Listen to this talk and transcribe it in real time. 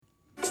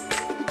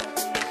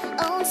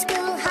Old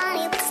school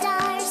Hollywood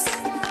stars.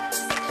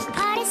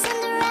 Party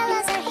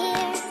Cinderellas are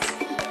here.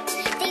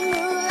 They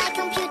move like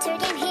computer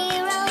game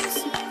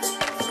heroes.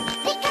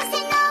 Because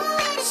they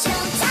know it's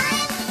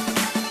showtime.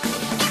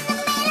 In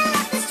the middle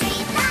of the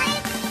street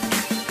light.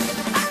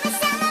 Always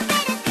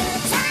celebrate a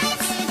good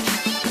times.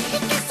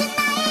 Because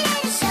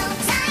tonight is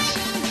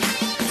showtime.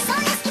 So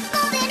let's keep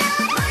moving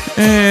on.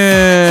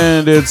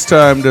 And it's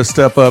time to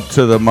step up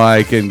to the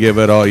mic and give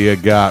it all you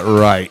got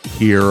right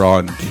here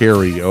on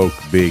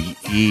Karaoke Big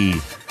E.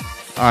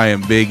 I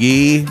am Big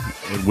E,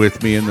 and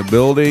with me in the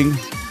building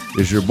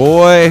is your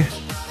boy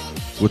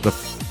with the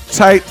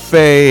tight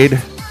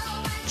fade,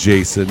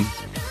 Jason.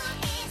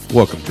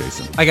 Welcome,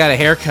 Jason. I got a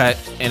haircut,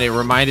 and it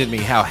reminded me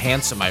how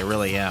handsome I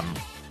really am.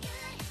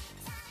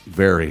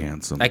 Very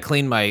handsome. I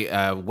clean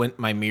my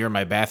mirror in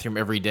my bathroom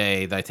every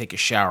day that I take a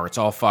shower. It's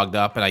all fogged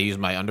up, and I use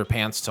my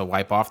underpants to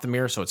wipe off the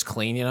mirror so it's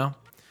clean, you know?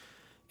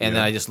 And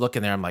then I just look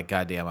in there, I'm like,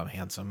 God damn, I'm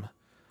handsome.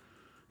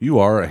 You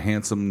are a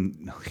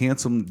handsome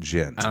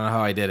gent. I don't know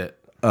how I did it.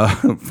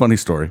 Funny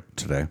story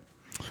today.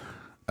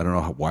 I don't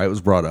know why it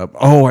was brought up.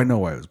 Oh, I know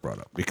why it was brought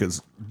up.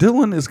 Because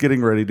Dylan is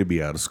getting ready to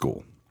be out of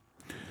school.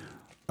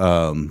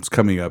 It's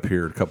coming up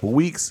here in a couple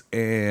weeks,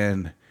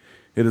 and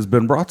it has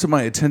been brought to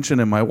my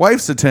attention and my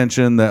wife's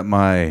attention that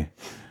my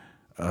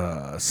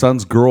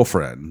son's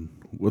girlfriend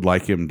would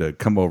like him to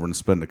come over and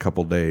spend a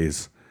couple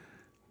days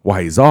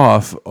while he's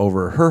off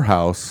over at her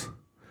house.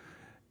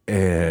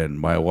 And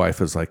my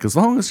wife is like, as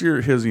long as you're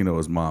his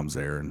mom's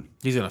there. And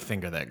He's going to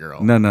finger that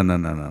girl.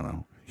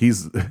 no.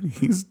 He's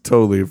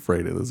totally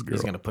afraid of this girl.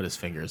 He's going to put his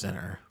fingers in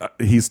her.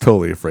 He's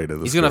totally afraid of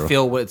this He's girl. going to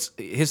feel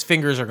his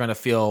fingers are going to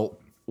feel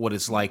what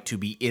it's like to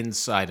be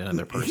inside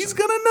another person. He's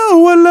going to know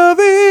what love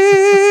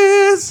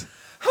is.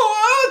 I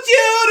want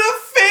you to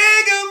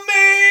figure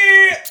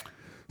me.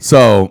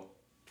 So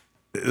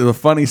the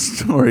funny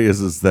story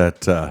is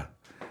that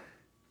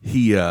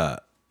he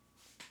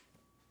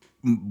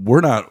we're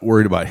not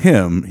worried about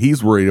him.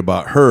 He's worried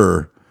about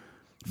her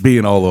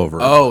being all over.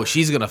 Oh,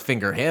 she's going to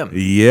finger him.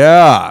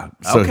 Yeah.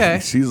 So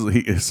Okay.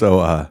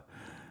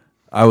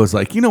 I was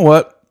like, you know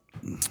what?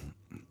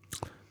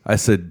 I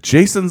said,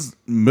 Jason's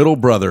middle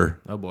brother,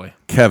 Oh, boy.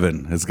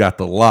 Kevin, has got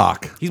the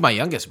lock. He's my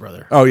youngest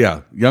brother. Oh,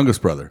 yeah.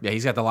 Youngest brother. Yeah,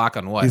 he's got the lock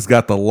on what? He's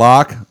got the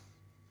lock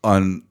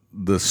on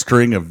the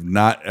string of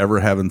not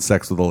ever having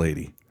sex with a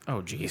lady.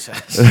 Oh,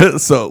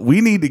 Jesus. So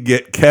we need to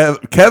get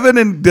Kevin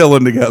and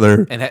Dylan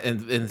together.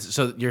 And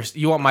so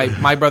you want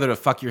my brother to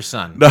fuck your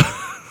son? No.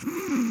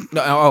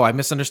 Oh, I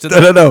misunderstood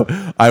that.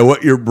 No. I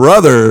want your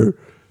brother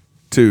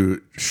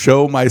to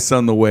show my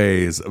son the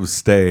ways of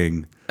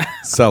staying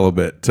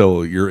celibate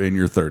till you're in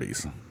your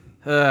 30s.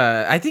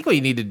 I think what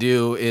you need to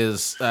do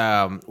is,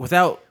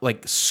 without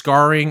like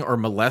scarring or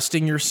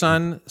molesting your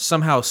son,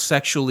 somehow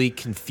sexually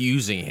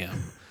confusing him.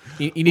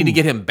 You need to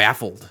get him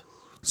baffled.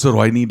 So do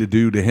I need to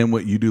do to him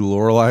what you do,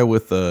 Lorelai,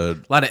 with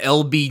the A lot of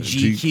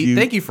LBGQ. GQ.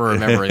 Thank you for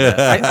remembering that.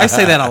 I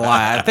say that a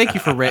lot. Thank you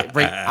for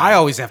I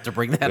always have to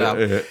bring that up.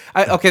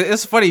 Okay,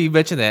 it's funny you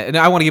mentioned that, and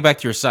I want to get back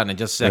to your son in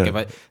just a second.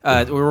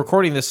 But we're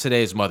recording this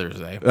today is Mother's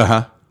Day.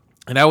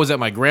 And I was at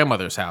my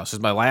grandmother's house.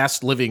 It's my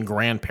last living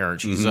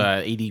grandparent. She's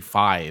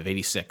 85,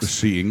 86.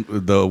 she,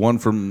 the one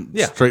from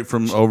straight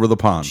from over the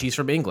pond. She's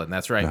from England.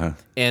 That's right.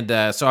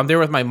 And so I'm there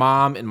with my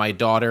mom and my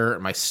daughter,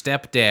 my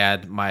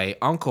stepdad, my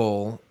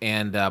uncle,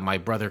 and my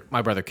brother.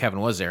 My brother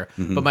Kevin was there,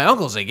 but my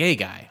uncle's a gay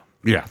guy.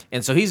 Yeah.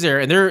 And so he's there,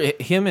 and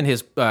him and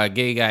his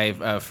gay guy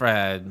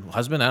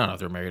husband. I don't know if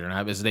they're married or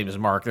not. His name is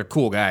Mark. They're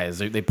cool guys.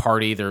 They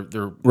party. They're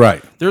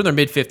Right. They're in their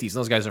mid-50s.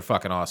 Those guys are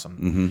fucking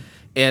awesome.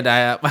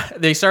 And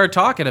they started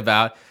talking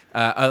about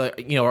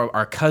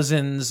our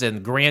cousins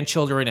and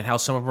grandchildren and how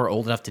some of them are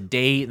old enough to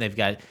date, and they've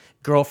got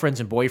girlfriends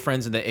and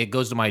boyfriends. And it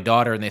goes to my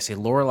daughter, and they say,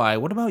 "Lorelai,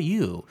 what about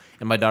you?"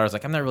 And my daughter's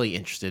like, "I'm not really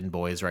interested in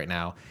boys right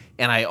now."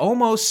 And I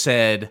almost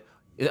said,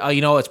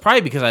 it's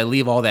probably because I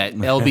leave all that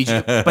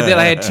LBG. But then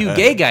I had two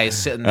gay guys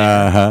sitting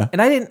there,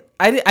 and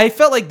I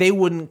felt like they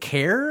wouldn't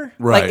care.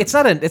 Right. Like it's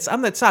not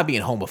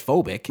being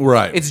homophobic.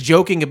 Right. It's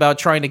joking about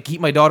trying to keep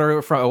my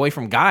daughter away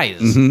from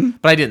guys.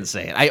 But I didn't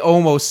say it. I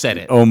almost said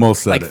it.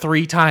 Like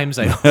 3 times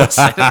I almost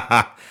said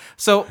it.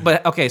 So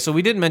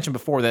we didn't mention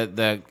before that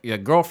the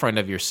girlfriend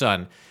of your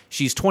son,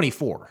 she's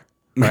 24,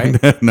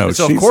 right? No,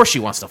 so of course she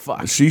wants to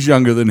fuck. She's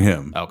younger than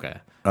him. Okay.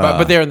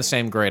 But they're in the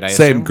same grade, I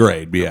Same assume?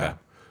 grade, yeah. Okay.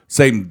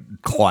 Same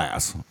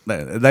class.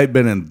 They've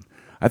been in.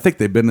 I think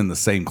they've been in the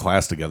same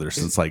class together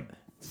since like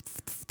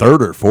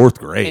 3rd or 4th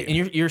grade.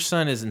 And your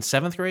son is in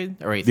 7th grade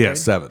or 8th grade? Yeah,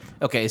 7th.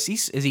 Okay, is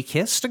he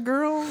kissed a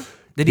girl?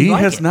 Did He like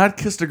has it? not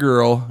kissed a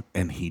girl,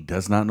 and he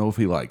does not know if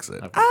he likes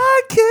it. Okay.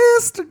 I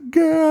kissed a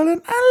girl,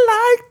 and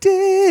I liked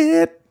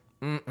it.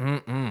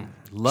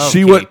 Love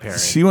She Katy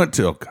Perry. went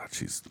to. Oh God,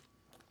 she's.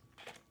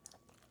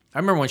 I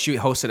remember when she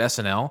hosted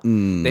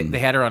SNL, they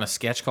had her on a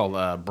sketch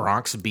called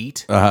Bronx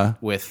Beat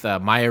with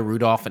Maya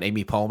Rudolph and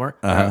Amy Palmer.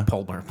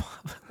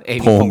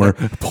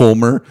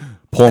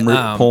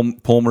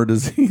 Palmer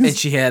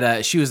disease.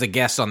 And she was a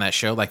guest on that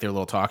show, like their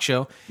little talk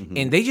show.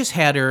 And they just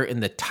had her in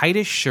the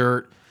tightest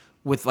shirt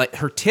with like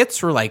her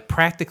tits were like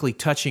practically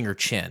touching her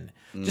chin.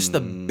 Just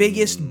the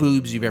biggest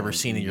boobs you've ever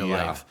seen in your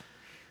Yeah. life.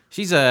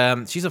 She's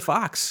a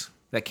fox.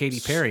 That Katy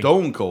Perry.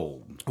 Stone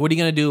cold. What are you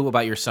gonna do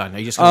about your son? Are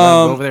you just gonna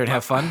let him go over there and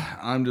have fun?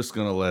 I'm just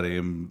gonna let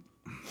him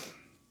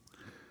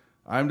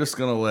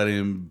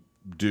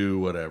do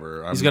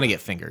whatever. He's gonna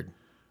get fingered.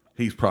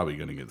 He's probably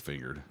gonna get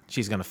fingered.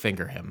 She's gonna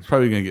finger him.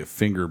 Probably gonna get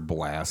finger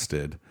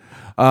blasted.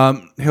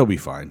 He'll be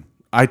fine.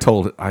 I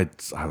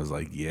was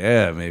like,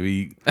 yeah,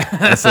 maybe.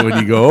 I said when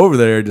you go over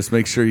there, just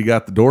make sure you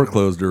got the door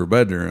closed to her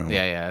bedroom.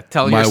 Yeah.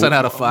 Tell your son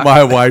how to fuck.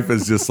 My wife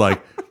is just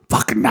like,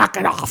 fucking knock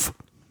it off.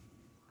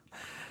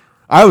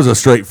 I was a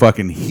straight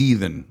fucking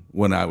heathen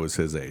when I was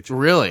his age.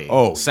 Really?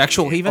 Oh,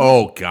 Sexual even?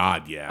 Oh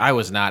God, yeah. I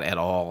was not at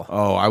all.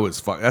 Oh, I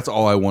was. That's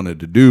all I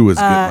wanted to do was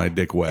get my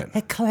dick wet.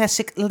 A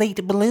classic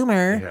late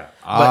bloomer. Yeah,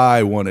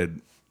 I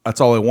wanted. That's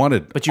all I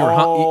wanted. But you were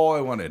all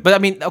I wanted. But I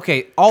mean,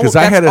 okay, all 'Cause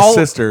I had a all-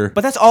 sister.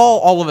 But that's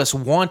all of us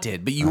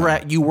wanted. But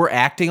you were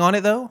acting on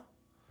it though.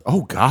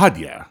 Oh God,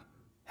 yeah.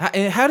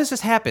 How does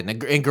this happen?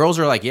 And girls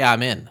are like, "Yeah,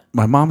 I'm in."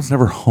 My mom's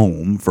never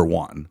home for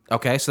one.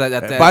 Okay, so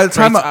that By the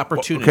time creates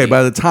opportunity. okay,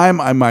 by the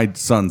time I'm my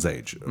son's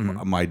age,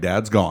 my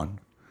dad's gone.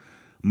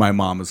 My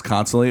mom is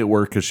constantly at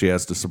work because she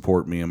has to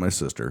support me and my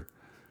sister.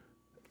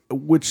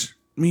 Which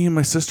me and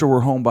my sister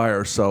were home by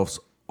ourselves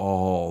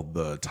all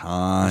the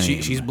time.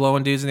 She's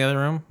blowing dudes in the other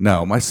room.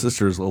 No, my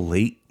sister's a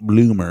late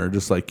bloomer,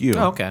 just like you.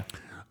 Oh, okay.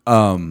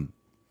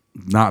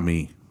 Not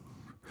me.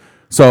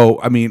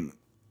 So, I mean,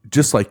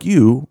 just like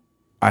you,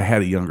 I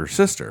had a younger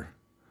sister,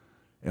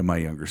 and my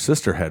younger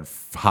sister had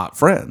hot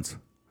friends.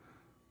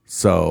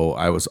 So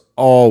I was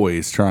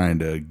always trying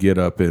to get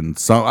up in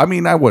some. I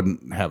mean, I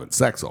wasn't having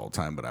sex all the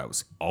time, but I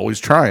was always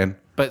trying.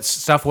 But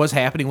stuff was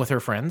happening with her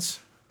friends.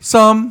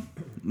 Some,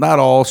 not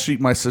all.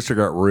 My sister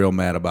got real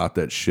mad about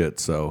that shit.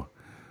 So,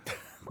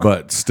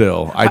 but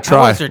still, I How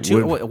tried. was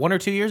there 1 or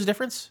 2 years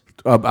difference?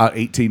 About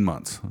 18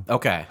 months.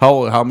 Okay.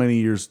 How many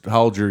years?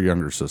 How old's your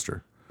younger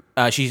sister?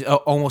 She's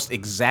almost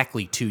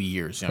exactly 2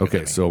 years younger. Okay,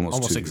 than me. so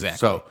almost 2 years. exactly.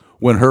 So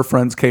when her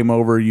friends came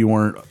over, you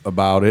weren't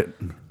about it.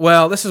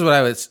 Well, this is what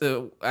I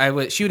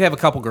would. She would have a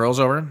couple girls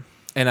over,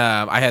 and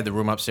I had the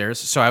room upstairs.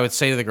 So I would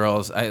say to the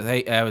girls,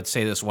 I would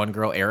say to this one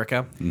girl,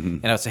 Erica,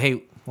 and I would say, "Hey,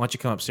 why don't you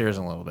come upstairs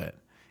in a little bit?"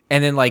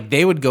 And then like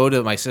they would go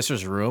to my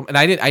sister's room, and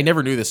I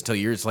never knew this until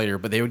years later,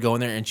 but they would go in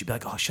there, and she'd be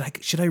like, "Oh,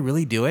 should I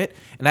really do it?"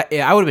 And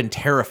I would have been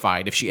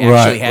terrified if she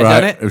actually had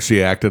done it. If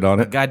she acted on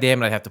it. God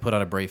damn it, I'd have to put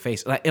on a brave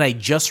face. And I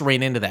just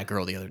ran into that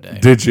girl the other day.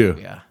 Did you?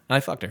 Yeah, and I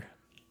fucked her.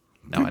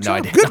 No, I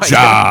didn't. Good No,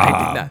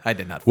 job. I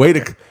did not. Way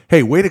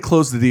to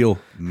close the deal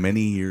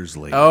many years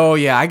later. Oh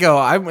yeah,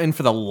 I'm in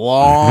for the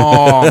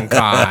long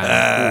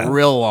con,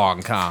 real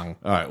long con.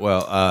 All right.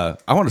 Well,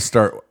 I want to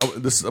start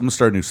this. I'm gonna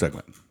start a new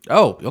segment.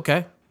 Oh,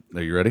 okay,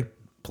 Are you ready?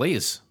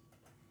 please.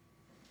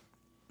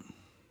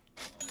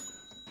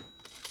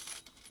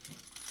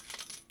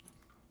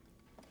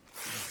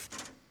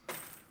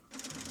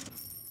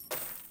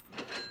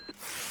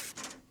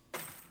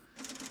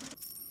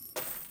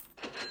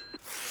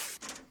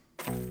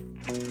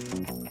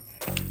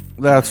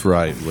 That's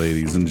right,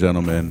 ladies and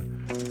gentlemen.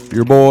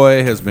 Your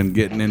boy has been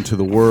getting into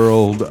the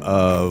world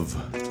of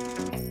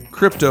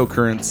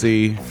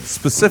cryptocurrency,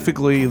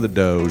 specifically the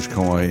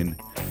Dogecoin.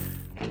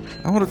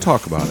 I want to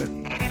talk about it.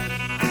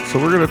 So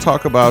we're going to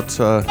talk about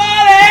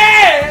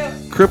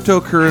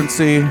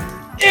cryptocurrency,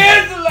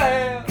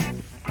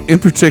 in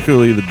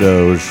particularly the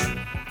Doge,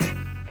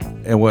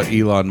 and what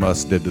Elon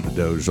Musk did to the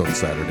Doge on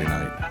Saturday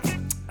night.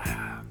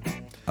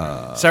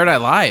 Saturday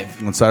Night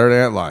Live. On Saturday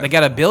Night Live. They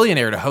got a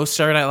billionaire to host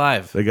Saturday Night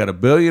Live. They got a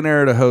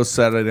billionaire to host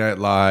Saturday Night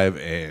Live,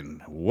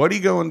 and what he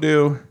going to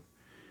do?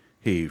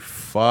 He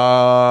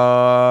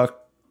fucking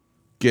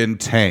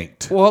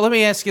tanked. Well, let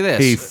me ask you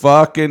this. He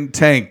fucking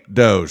tanked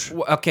Doge.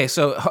 Okay,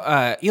 so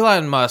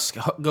Elon Musk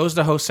goes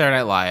to host Saturday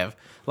Night Live.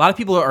 A lot of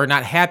people are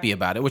not happy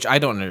about it, which I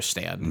don't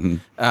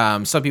understand.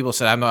 Some people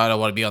said, I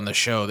don't want to be on the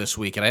show this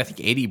week. And I think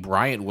A.D.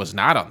 Bryant was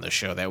not on the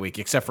show that week,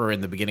 except for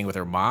in the beginning with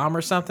her mom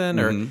or something.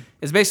 Or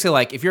it's basically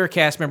like, if you're a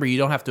cast member, you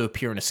don't have to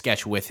appear in a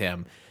sketch with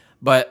him.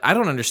 But I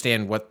don't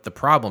understand what the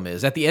problem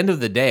is. At the end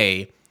of the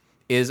day,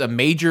 is a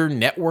major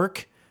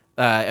network,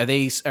 are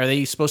they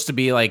supposed to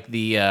be like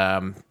the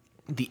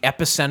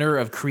epicenter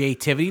of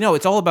creativity? No,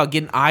 it's all about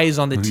getting eyes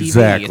on the TV.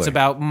 Exactly. It's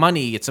about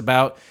money. It's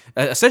about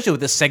essentially what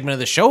this segment of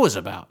the show is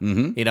about.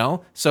 You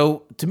know,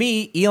 so to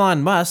me,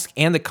 Elon Musk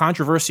and the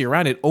controversy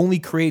around it only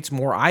creates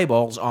more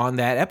eyeballs on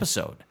that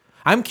episode.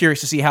 I'm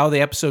curious to see how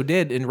the episode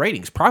did in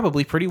ratings.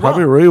 Probably pretty well.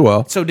 Probably really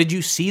well. So did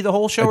you see the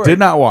whole show? I did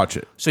not watch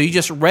it. So you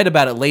just read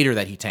about it later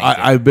that he tanked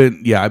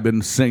it. I've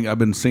been seeing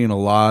a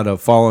lot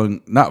of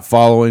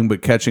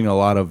but catching a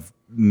lot of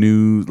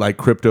new like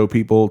crypto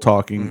people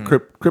talking,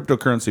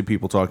 cryptocurrency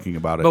people talking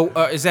about it.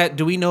 But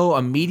do we know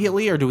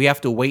immediately, or do we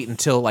have to wait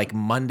until like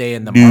Monday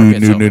in the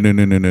markets? No.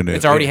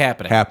 It's already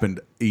happening. Happened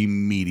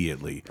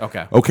immediately.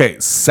 Okay.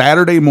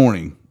 Saturday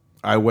morning,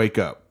 I wake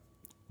up.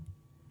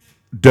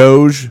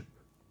 Doge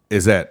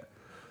is at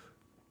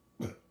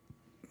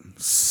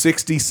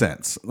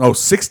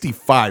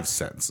 65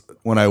 cents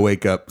when I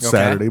wake up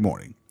Saturday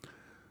morning.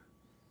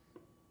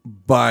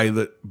 By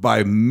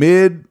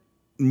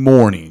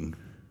morning,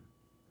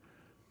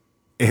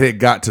 it had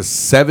got to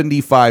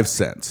 75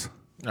 cents.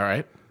 All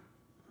right.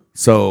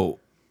 So,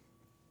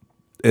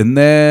 and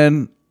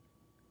then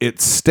it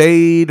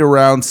stayed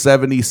around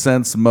 70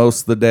 cents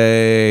most of the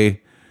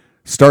day,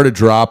 started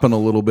dropping a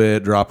little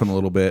bit,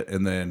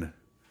 and then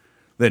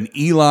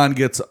Elon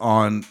gets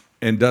on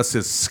and does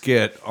his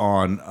skit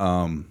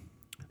on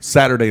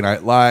Saturday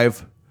Night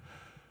Live,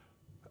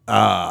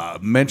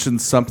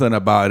 mentions something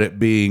about it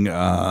being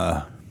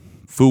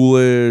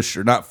foolish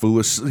or not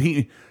foolish.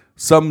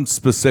 Some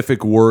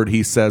specific word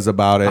he says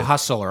about it. A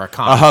hustle or a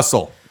con. A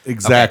hustle.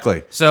 Exactly.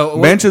 Okay. So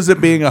mentions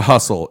it being a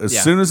hustle. As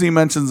Yeah. soon as he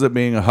mentions it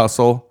being a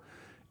hustle,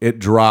 it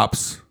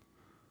drops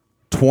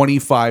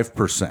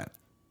 25%.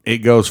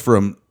 It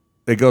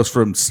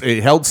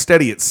held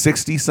steady at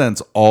 60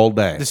 cents all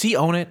day. Does he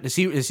own it? Did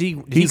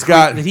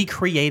he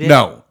create it?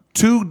 No.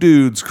 Two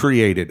dudes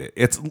created it.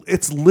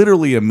 It's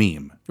literally a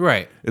meme.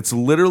 Right. It's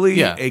literally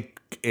Yeah.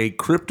 a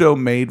crypto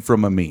made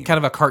from a meme. Kind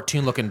of a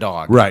cartoon looking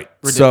dog. Right.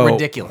 So,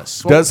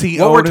 ridiculous. does he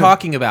What own we're it?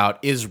 talking about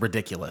is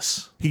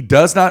ridiculous. He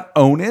does not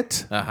own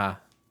it Uh-huh.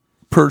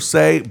 per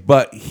se,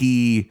 but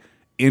he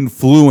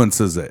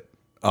influences it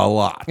a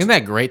lot. Isn't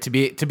that great to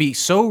be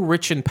so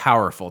rich and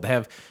powerful, to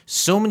have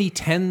so many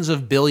tens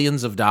of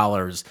billions of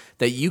dollars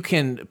that you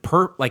can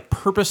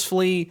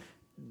purposefully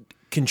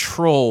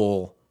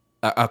control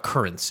a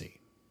currency?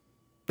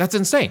 That's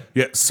insane.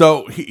 Yeah.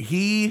 So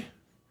he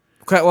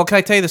Can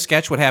I tell you the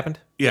sketch? What happened?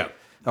 yeah.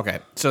 Okay,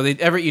 so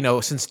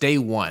since day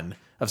one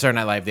of Saturday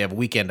Night Live, they have a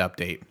weekend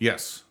update.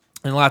 Yes.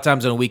 And a lot of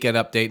times on a weekend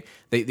update,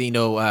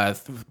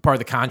 part of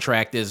the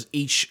contract is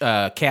each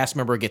cast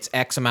member gets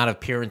X amount of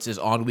appearances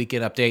on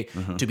Weekend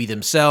Update to be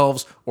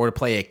themselves or to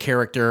play a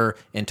character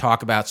and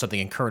talk about something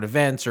in current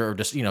events or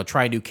just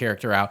try a new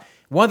character out.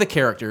 One of the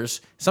characters,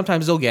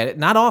 sometimes they'll get it,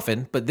 not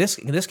often, but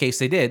in this case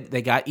they did.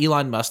 They got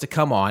Elon Musk to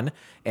come on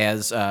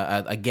as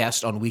a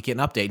guest on Weekend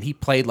Update, and he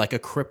played like a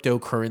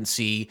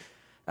cryptocurrency.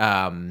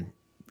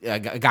 A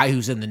guy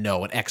who's in the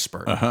know, an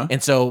expert.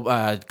 And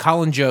so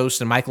Colin Jost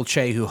and Michael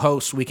Che, who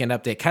hosts Weekend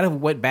Update, kind of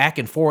went back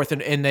and forth,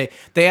 and they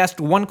asked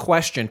one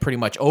question pretty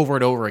much over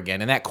and over again,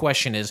 and that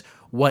question is,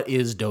 what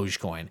is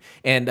Dogecoin?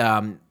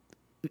 And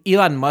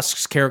Elon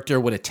Musk's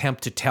character would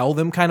attempt to tell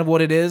them kind of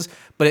what it is,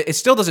 but it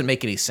still doesn't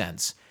make any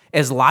sense.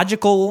 As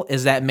logical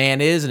as that man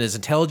is, and as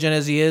intelligent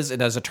as he is,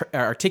 and as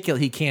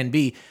articulate he can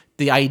be,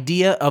 the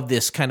idea of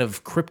this kind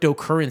of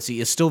cryptocurrency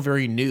is still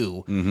very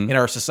new in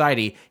our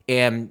society.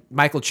 And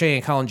Michael Che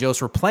and Colin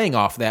Jost were playing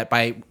off that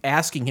by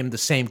asking him the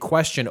same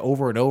question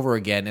over and over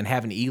again, and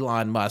having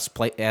Elon Musk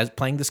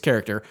playing this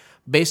character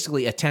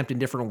basically attempt in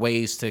different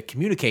ways to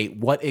communicate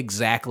what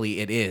exactly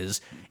it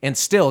is, and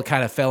still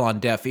kind of fell on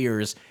deaf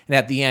ears. And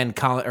at the end,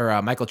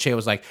 Michael Che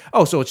was like,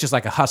 "Oh, so it's just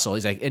like a hustle."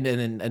 He's like,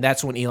 and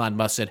that's when Elon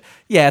Musk said,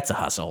 "Yeah, it's a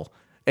hustle."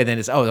 And then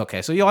it's, oh,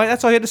 okay. So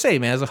that's all you had to say,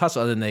 man. It's a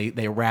hustle. And then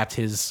they wrapped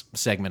his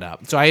segment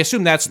up. So I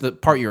assume that's the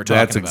part you were talking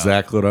about. That's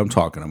exactly what I'm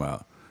talking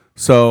about.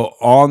 So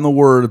on the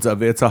words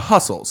of it's a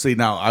hustle. See,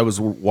 now I was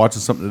watching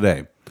something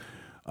today,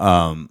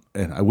 and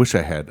I wish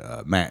I had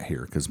Matt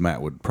here because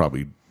Matt would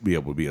probably be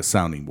able to be a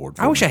sounding board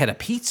for I wish me. I had a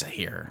pizza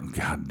here.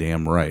 God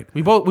damn right.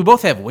 We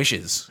both have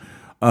wishes.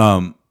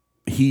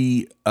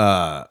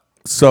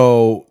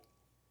 So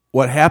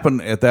what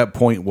happened at that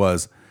point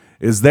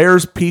is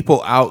there's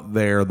people out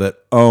there that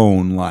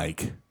own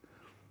like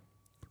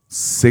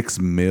 $6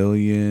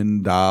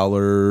 million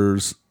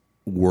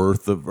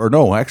worth of, or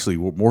no, actually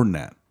more than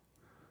that.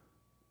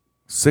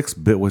 6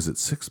 billion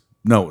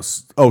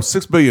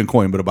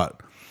coin, but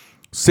about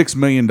 $6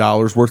 million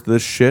worth of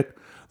this shit.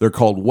 They're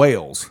called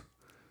whales.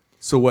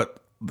 So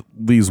what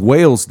these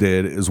whales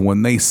did is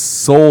when they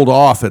sold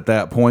off at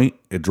that point,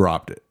 it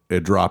dropped it.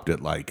 It dropped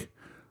it like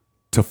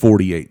to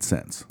 48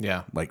 cents.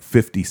 Yeah. Like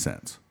 50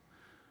 cents.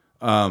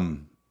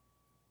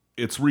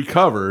 It's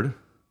recovered.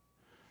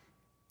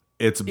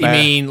 It's You back.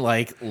 mean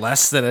like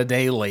less than a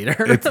day later?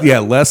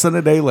 Less than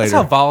a day That's how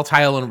later.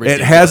 volatile and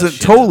ridiculous It hasn't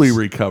shit totally is.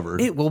 recovered,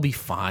 It will be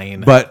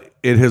fine. but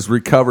it has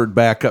recovered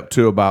back up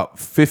to about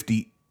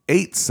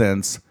 58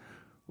 cents,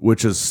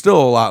 which is still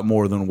a lot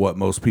more than what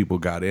most people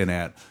got in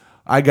at.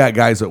 I got a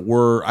guy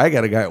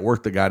at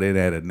work that got in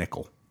at a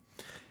nickel.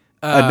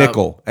 A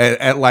nickel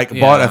at like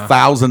bought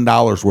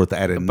 $1,000 worth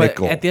at a But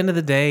nickel. at the end of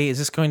the day, is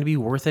this going to be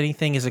worth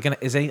anything?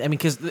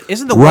 Because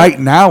isn't the Right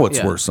now, it's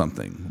Yeah. worth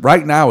something.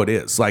 Right now, it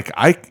is. Like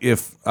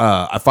if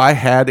I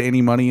had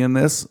any money in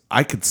this,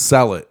 I could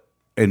sell it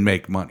and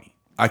make money.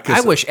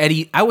 I wish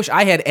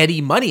I had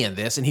Eddie Money in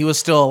this and he was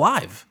still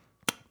alive.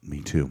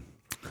 Me too.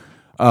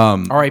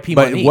 R.I.P.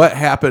 But Money. what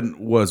happened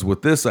was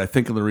with this, I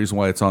think the reason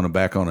why it's on an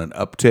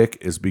uptick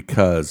is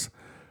because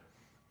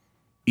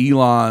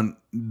Elon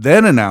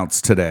then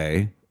announced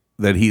today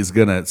that he's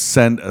going to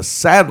send a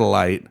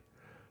satellite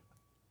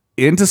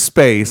into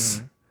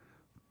space,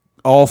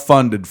 all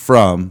funded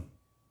from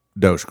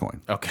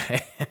Dogecoin.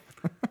 Okay.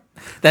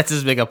 That's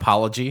his big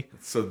apology.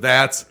 So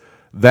that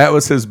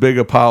was his big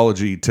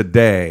apology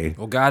today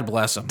Well, God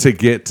bless him. to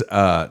get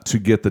the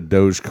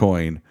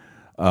Dogecoin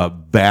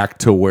back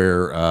to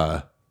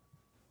where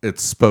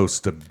it's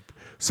supposed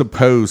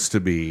supposed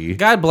to be.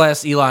 God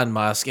bless Elon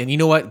Musk, and you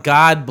know what?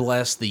 God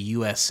bless the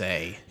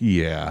USA.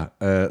 Yeah.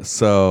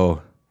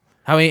 So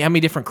How many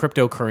different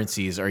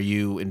cryptocurrencies are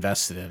you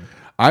invested in?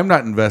 I'm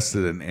not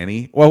invested in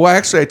any. Well,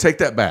 actually, I take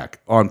that back.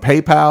 On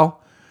PayPal,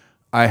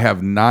 I have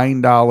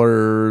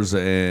 $9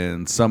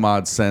 and some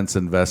odd cents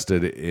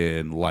invested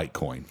in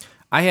Litecoin.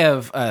 I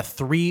have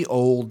 3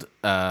 old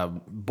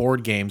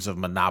board games of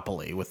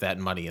Monopoly with that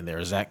money in there.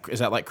 Is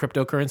that like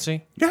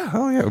cryptocurrency? Yeah,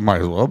 oh yeah, it might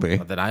as well be.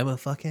 Then I'm a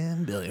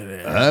fucking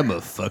billionaire. I'm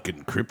a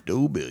fucking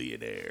crypto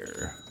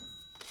billionaire.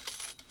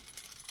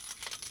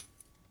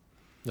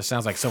 This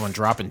sounds like someone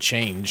dropping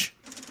change.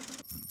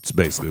 It's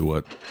basically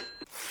what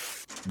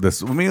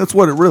this. I mean, that's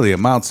what it really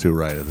amounts to,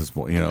 right? At this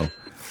point,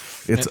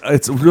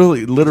 it's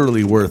really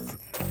literally worth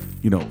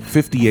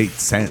 58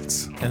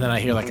 cents. And then I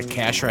hear like a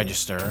cash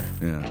register.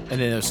 Yeah, And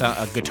then there's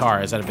a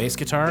guitar. Is that a bass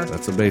guitar?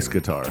 that's a bass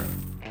guitar.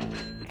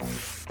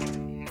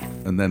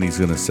 And then he's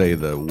gonna say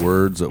the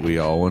words that we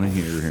all want to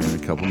hear here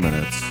in a couple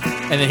minutes.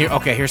 And then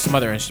here's some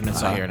other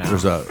instruments I hear now.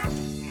 There's a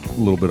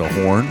little bit of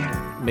horn.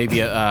 Maybe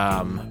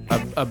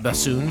a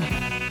bassoon.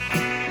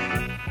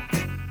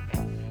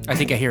 I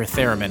think I hear a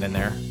theremin in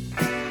there.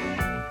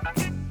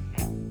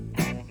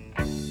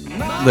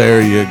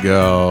 There you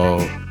go.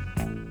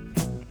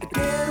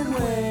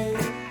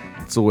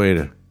 It's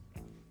a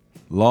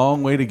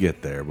long way to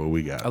get there, but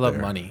we got. I love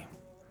there. money.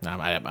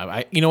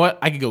 You know what?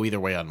 I could go either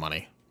way on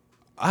money.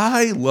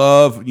 I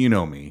love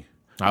me.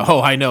 Oh,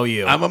 I know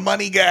you. I'm a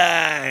money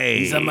guy.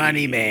 He's a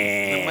money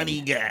man. A money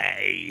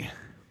guy.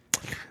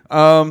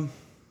 How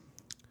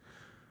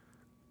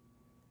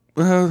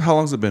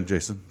long's it been,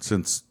 Jason,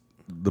 since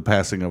the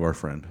passing of our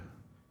friend?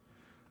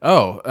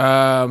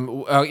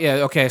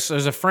 Yeah, okay. So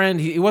there's a friend.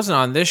 He wasn't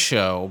on this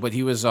show, but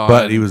he was on.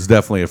 But he was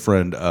definitely a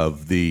friend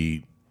of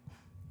the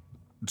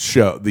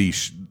show,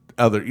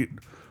 other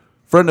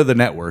friend of the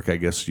network, I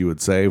guess you would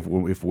say,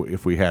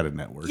 if we had a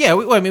network. Yeah,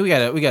 we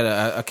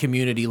got a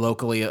community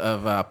locally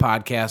of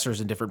podcasters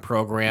and different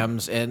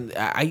programs, and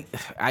I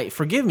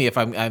forgive me if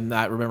I'm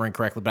not remembering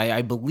correctly, but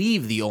I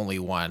believe the only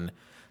one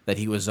that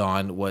he was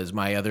on was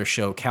my other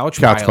show, Couch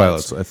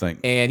Pilots, I think.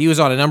 And he was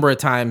on a number of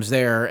times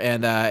there,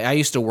 and I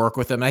used to work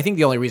with him. And I think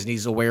the only reason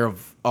he's aware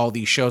of all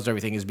these shows and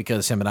everything is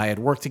because him and I had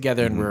worked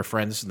together and we were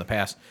friends in the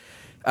past.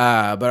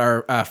 But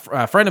our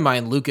friend of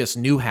mine, Lucas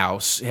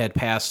Newhouse, had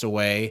passed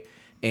away.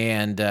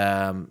 And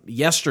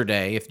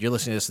yesterday, if you're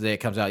listening to this today, it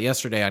comes out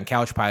yesterday on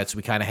Couch Pilots.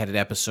 We kind of had an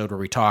episode where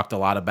we talked a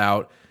lot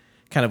about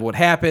kind of what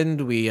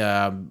happened. We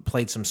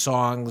played some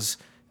songs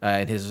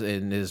in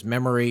his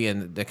memory,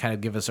 and to kind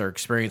of give us our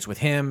experience with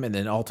him, and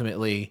then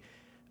ultimately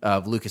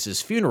of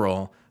Lucas's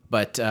funeral.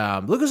 But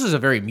Lucas is a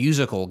very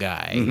musical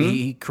guy.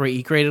 He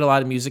created a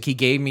lot of music. He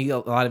gave me a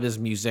lot of his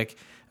music.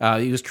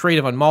 He was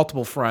creative on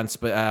multiple fronts.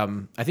 But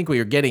I think what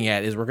you're getting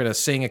at is we're going to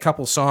sing a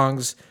couple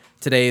songs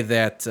today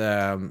that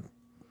in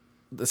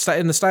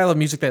the style of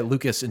music that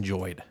Lucas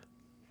enjoyed.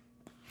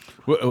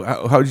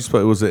 How would you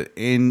spell it? Was it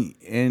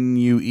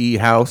N-U-E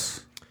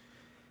House?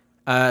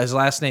 His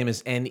last name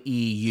is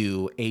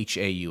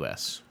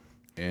Neuhaus.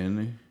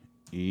 Neuhaus.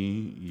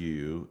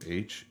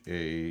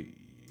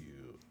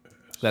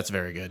 That's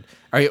very good.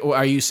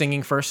 Are you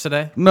singing first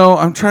today? No,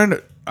 I'm trying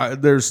to.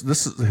 This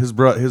is his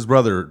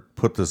brother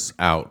put this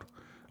out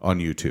on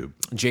YouTube.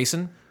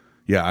 Jason?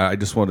 Yeah, I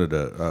just wanted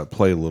to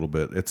play a little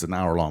bit. It's an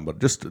hour long, but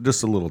just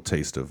a little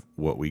taste of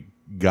what we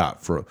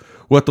got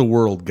what the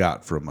world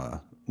got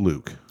from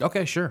Luke.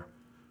 Okay, sure.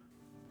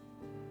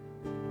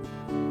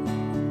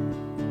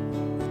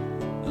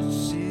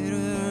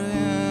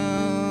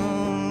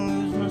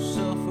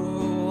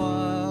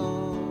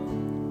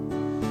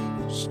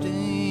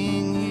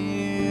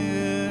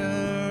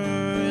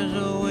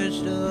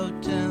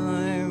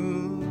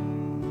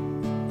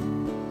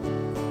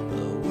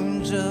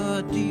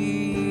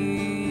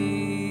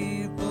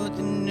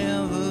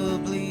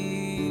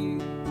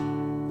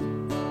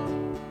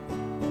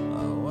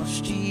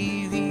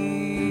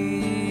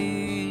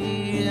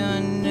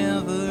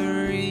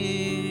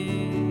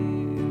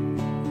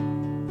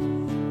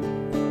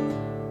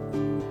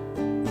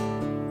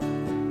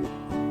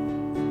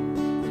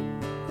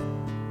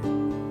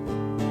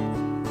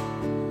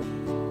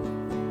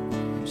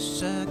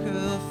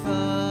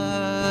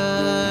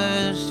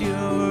 Sacrificed your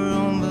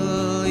own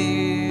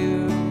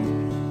belief.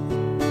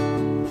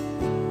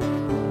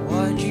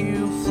 Why'd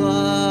you fly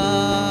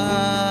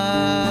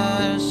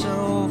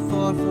so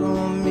far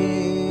from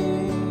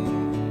me?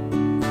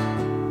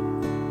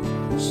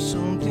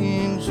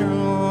 Something's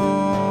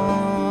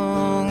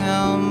wrong,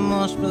 I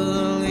must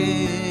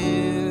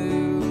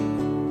believe.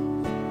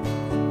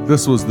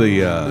 This was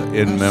the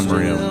in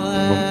memoriam,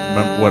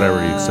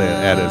 whatever you say,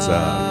 at his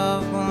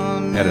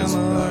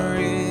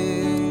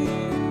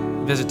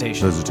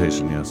Visitation.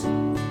 visitation. Yes.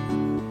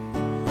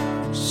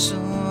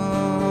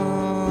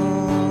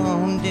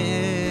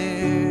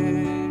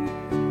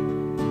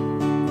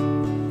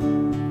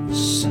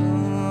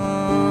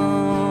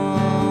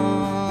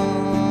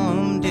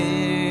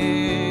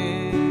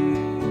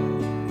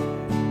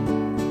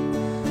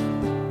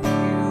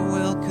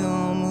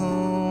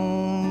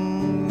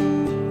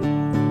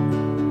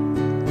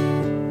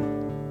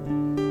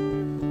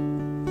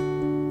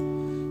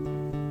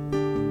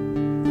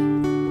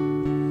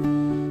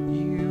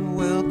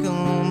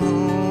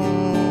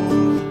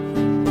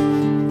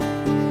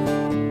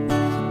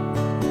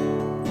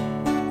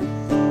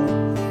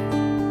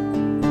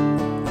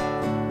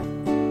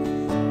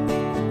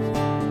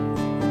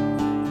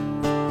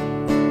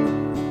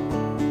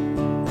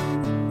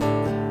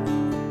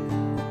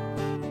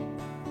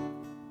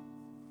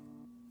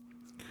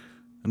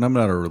 And I'm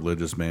not a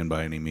religious man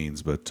by any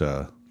means, but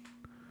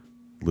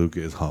Luke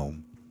is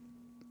home.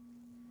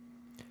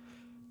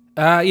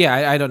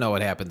 I don't know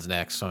what happens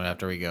next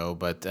after we go,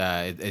 but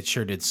it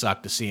sure did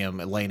suck to see him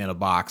laying in a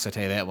box. I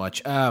tell you that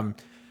much. A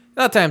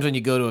lot of times when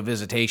you go to a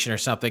visitation or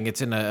something,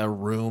 it's in a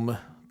room,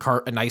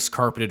 a nice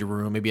carpeted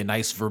room, maybe a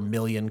nice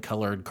vermilion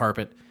colored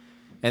carpet,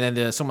 and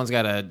then someone's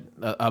got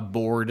a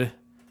board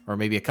or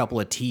maybe a couple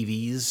of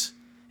TVs,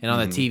 and on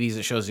the TVs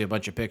it shows you a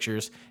bunch of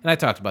pictures. And I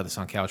talked about this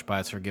on Couch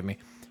Bites, forgive me.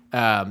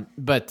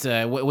 But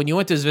when you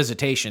went to his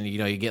visitation,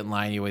 you get in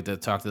line, you wait to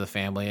talk to the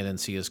family, and then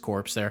see his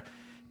corpse there.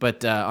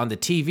 But on the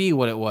TV,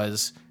 what it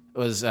was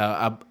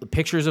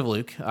pictures of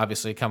Luke,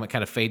 obviously, kind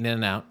of fading in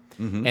and out.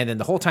 Mm-hmm. And then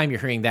the whole time you're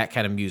hearing that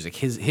kind of music,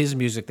 his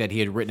music that he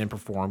had written and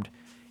performed.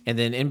 And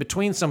then in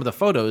between some of the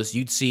photos,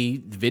 you'd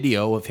see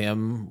video of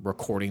him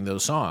recording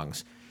those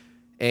songs.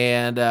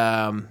 And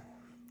that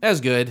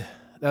was good.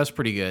 That was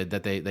pretty good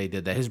that they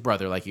did that. His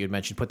brother, like you had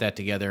mentioned, put that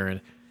together.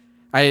 And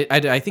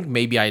I think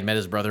maybe I had met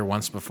his brother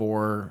once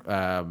before.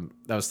 I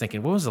was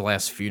thinking, what was the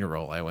last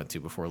funeral I went to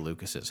before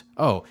Lucas's?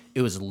 Oh,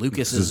 it was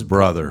Lucas's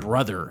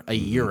brother a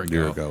year ago. A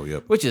year ago,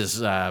 yep. Which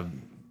is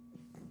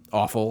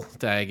awful,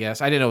 I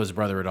guess. I didn't know his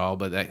brother at all,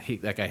 but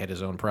that guy had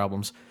his own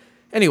problems.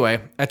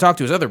 Anyway, I talked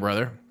to his other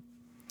brother,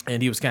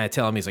 and he was kind of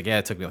telling me, he's like, yeah,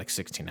 it took me like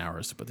 16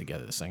 hours to put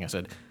together this thing. I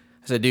said,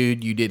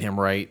 dude, you did him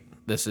right.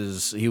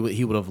 He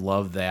would have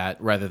loved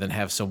that rather than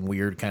have some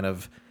weird kind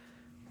of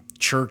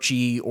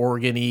churchy,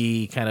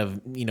 organ-y kind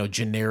of,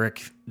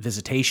 generic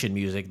visitation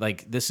music.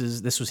 Like this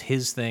was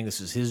his thing. This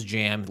was his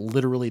jam.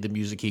 Literally the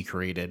music he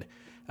created.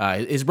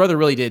 His brother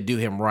really did do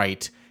him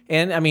right.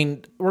 And I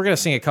mean, we're gonna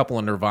sing a couple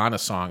of Nirvana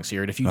songs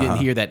here. And if you didn't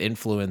hear that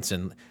influence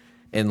in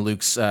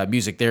Luke's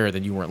music there,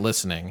 then you weren't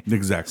listening.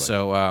 Exactly.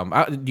 So,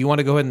 do you want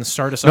to go ahead and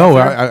start us off? No,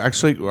 there?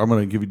 I'm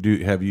going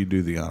to have you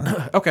do the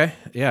honor. Okay.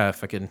 Yeah,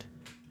 if I can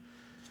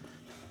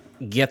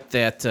get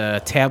that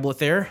tablet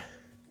there.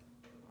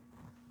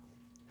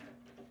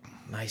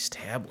 Nice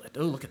tablet.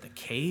 Oh, look at the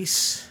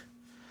case.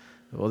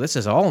 Well, this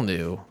is all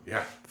new.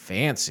 Yeah.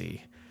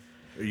 Fancy.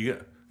 Are you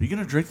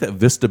gonna drink that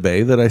Vista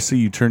Bay that I see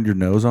you turned your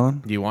nose on?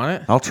 Do you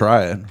want it? I'll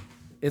try it.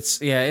 It's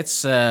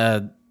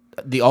the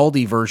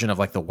Aldi version of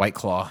like the White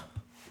Claw.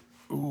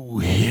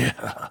 Ooh,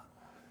 yeah.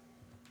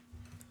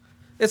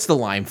 It's the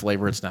lime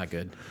flavor. It's not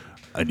good.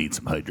 I need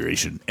some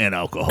hydration and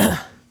alcohol.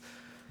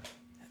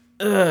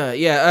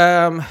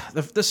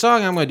 The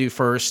song I'm going to do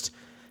first,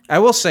 I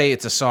will say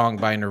it's a song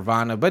by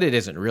Nirvana, but it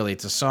isn't really.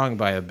 It's a song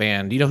by a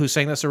band. Do you know who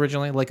sang this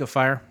originally, Lake of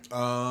Fire?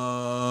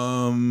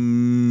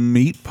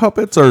 Meat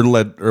Puppets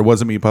or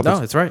was it Meat Puppets? No,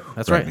 that's right.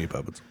 That's right. Meat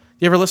Puppets.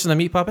 You ever listen to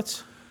Meat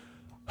Puppets?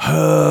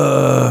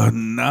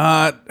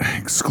 Not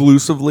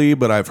exclusively,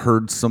 but I've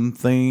heard some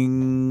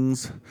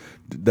things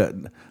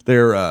that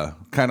they're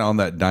kind of on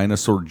that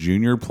Dinosaur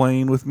Jr.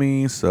 plane with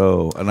me.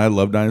 So, and I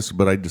love Dinosaur,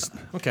 but I just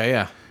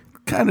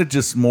kind of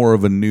just more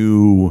of a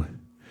new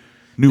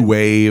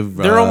wave.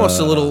 They're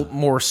almost a little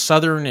more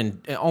southern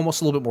and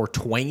almost a little bit more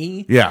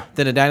twangy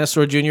than a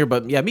Dinosaur Jr.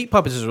 But yeah, Meat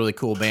Puppets is a really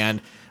cool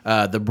band.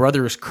 The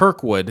brothers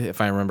Kirkwood,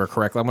 if I remember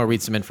correctly. I'm going to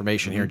read some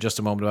information here in just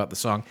a moment about the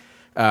song.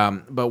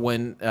 But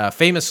when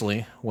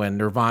famously, when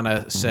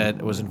Nirvana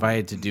was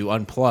invited to do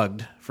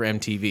Unplugged for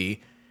MTV,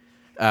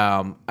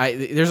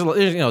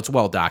 it's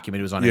well documented.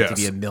 It was on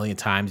MTV a million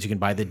times. You can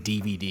buy the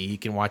DVD. You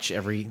can watch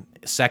every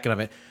second of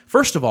it.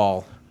 First of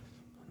all,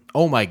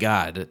 oh my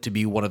God, to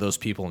be one of those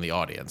people in the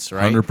audience,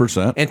 right?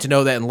 100%. And to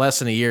know that in less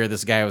than a year,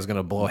 this guy was going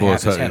to blow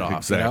half his head off.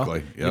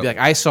 Exactly. You'd be like,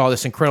 I saw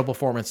this incredible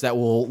performance that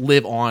will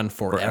live on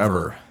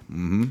forever.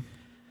 Mm-hmm.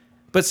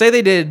 But say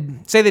they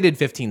did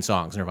 15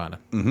 songs, Nirvana.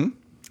 Mm-hmm.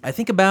 I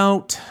think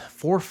about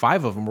 4 or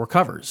 5 of them were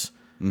covers.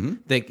 Mm-hmm.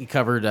 They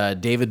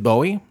covered David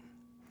Bowie,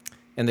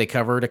 and they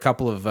covered a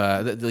couple of.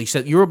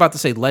 You were about to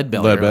say Lead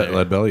Belly.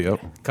 Lead Belly, yep.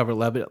 Covered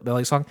Lead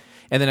Belly song,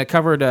 and then it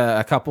covered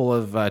a couple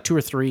of 2 or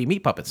 3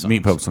 Meat Puppet songs.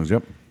 Meat Puppet songs,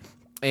 yep.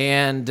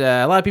 And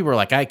a lot of people were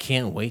like, I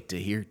can't wait to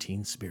hear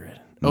Teen Spirit.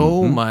 Mm-hmm.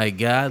 Oh my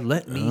God,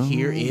 let me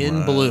hear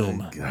In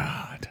Bloom.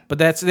 God. But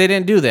they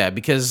didn't do that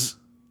because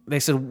they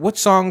said, what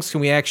songs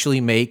can we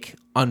actually make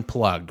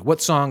unplugged?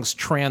 What songs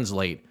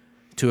translate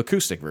to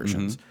acoustic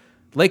versions?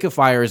 Mm-hmm. Lake of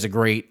Fire is a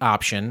great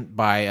option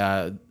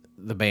by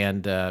the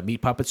band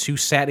Meat Puppets, who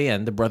sat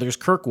in, the brothers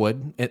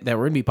Kirkwood that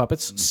were in Meat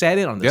Puppets, sat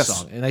in on this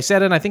song. And they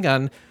sat in, I think,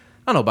 on,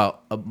 I don't know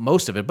about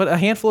most of it, but a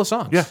handful of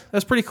songs. Yeah.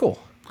 That's pretty cool.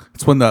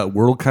 It's when the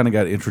world kind of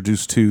got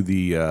introduced to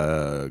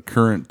the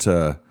current,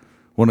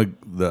 one of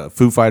the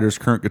Foo Fighters'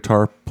 current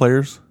guitar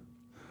players.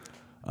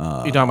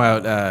 You're talking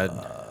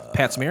about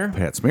Pat Smear?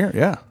 Pat Smear,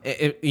 yeah.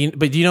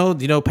 But do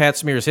you know Pat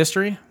Smear's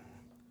history?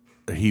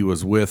 He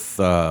was with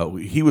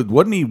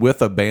wasn't he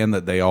with a band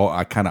that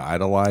I kind of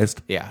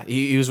idolized? Yeah,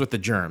 he was with the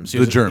Germs. He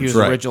was an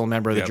right. original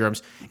member of the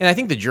Germs, and I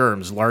think the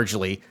Germs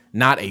largely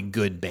not a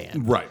good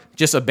band, right?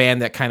 Just a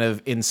band that kind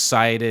of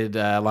incited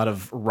a lot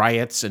of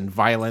riots and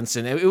violence,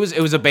 and it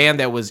was a band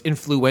that was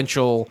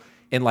influential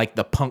in like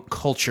the punk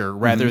culture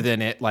rather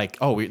than it like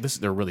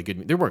they're really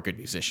good. They weren't good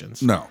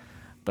musicians. No.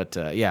 But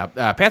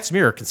Pat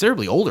Smear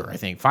considerably older. I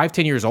think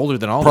 5-10 years older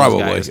than all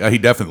those guys. Probably. He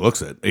definitely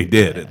looks it. He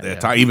did at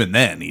that time. Even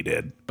then, he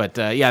did. But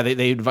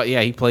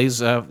he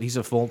plays. He's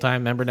a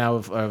full-time member now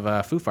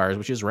of Foo Fighters,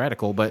 which is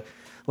radical. But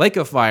Lake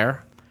of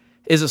Fire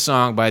is a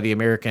song by the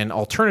American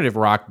alternative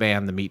rock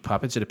band The Meat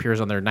Puppets. It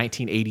appears on their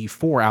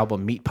 1984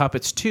 album Meat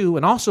Puppets 2,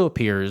 and also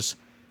appears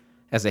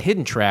as a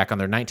hidden track on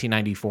their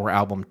 1994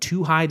 album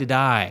Too High to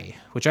Die,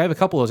 which I have a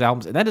couple of those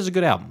albums, and that is a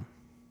good album.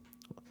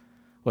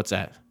 What's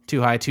that?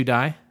 Too High to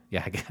Die?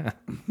 Yeah,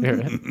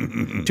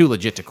 Too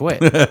Legit to Quit.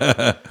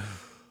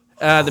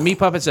 The Meat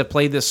Puppets have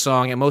played this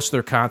song at most of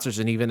their concerts,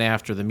 and even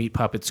after the Meat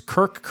Puppets,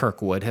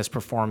 Kirkwood has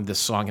performed this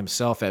song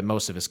himself at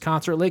most of his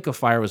concerts. Lake of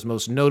Fire was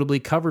most notably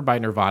covered by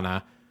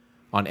Nirvana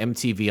on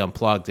MTV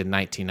Unplugged in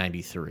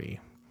 1993.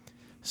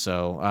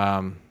 So,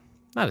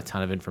 not a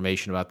ton of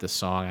information about this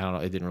song. I don't know.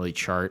 It didn't really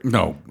chart.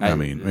 No, I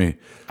mean, if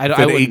I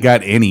it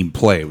got any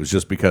play, it was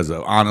just because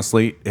of,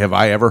 honestly, have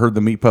I ever heard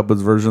the Meat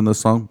Puppets version of this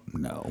song?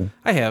 No.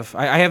 I have.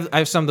 I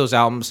have some of those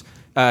albums.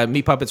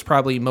 Meat Puppets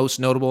probably most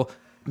notable,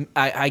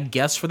 I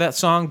guess, for that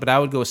song, but I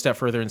would go a step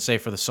further and say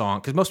for the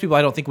song, because most people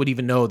I don't think would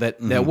even know that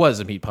that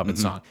was a Meat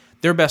Puppets song.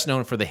 They're best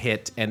known for the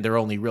hit, and their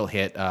only real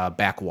hit,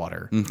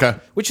 Backwater,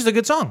 which is a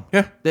good song.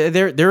 Yeah.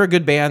 They're a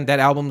good band. That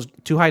album's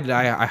Too High to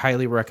Die. I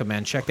highly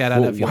recommend. Check that out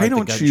Well, if you why like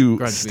don't the you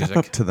grunge step music.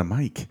 up to the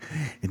mic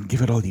and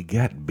give it all you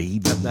got, baby?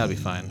 That'll be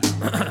fine.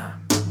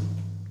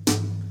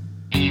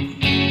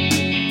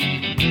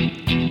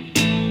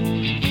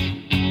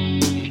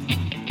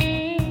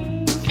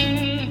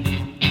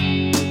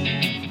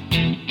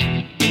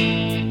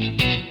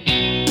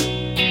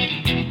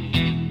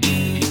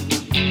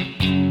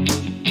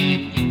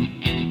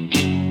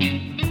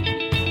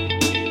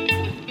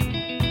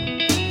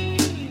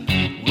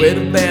 Where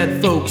the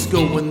bad folks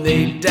go when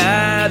they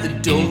die, they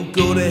don't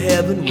go to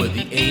heaven where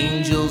the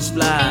angels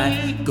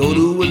fly. Go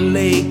to a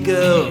lake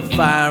of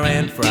fire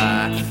and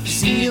fry.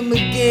 See 'em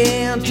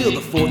again till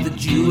the 4th of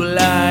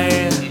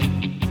July.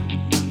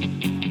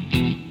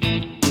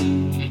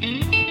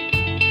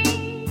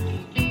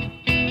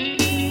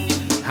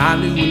 I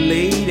knew a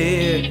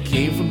lady,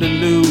 came from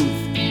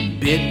Duluth,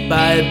 bit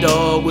by a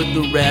dog with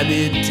a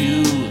rabbit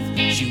tooth.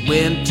 She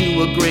went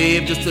to a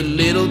grave just a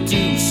little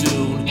too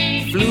soon,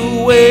 flew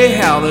away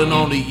howling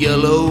on the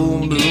yellow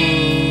moon.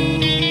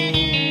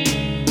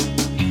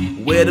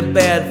 Where the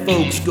bad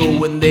folks go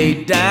when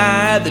they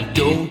die, they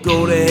don't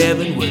go to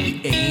heaven where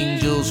the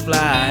angels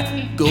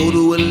fly. Go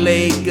to a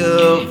lake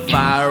of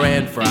fire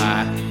and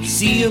fry.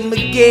 See 'em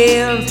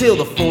again till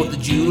the 4th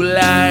of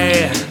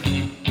July.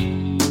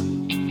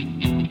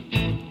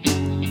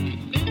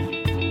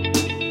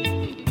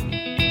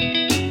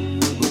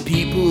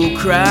 People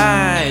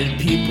cry and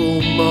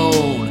people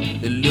moan.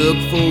 They look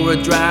for a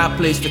dry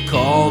place to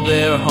call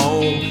their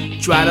home.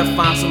 Try to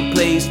find some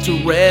place to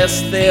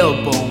rest their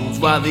bones,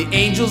 while the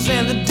angels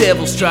and the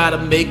devils try to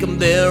make them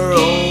their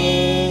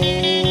own.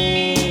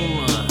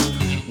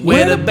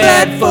 Where the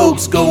bad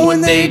folks go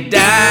when they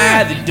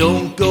die, they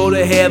don't go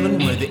to heaven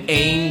where the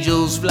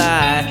angels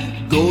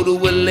fly. Go to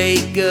a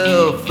lake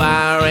of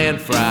fire and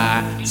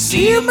fry.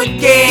 See 'em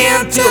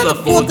again till the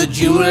 4th of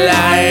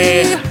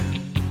July.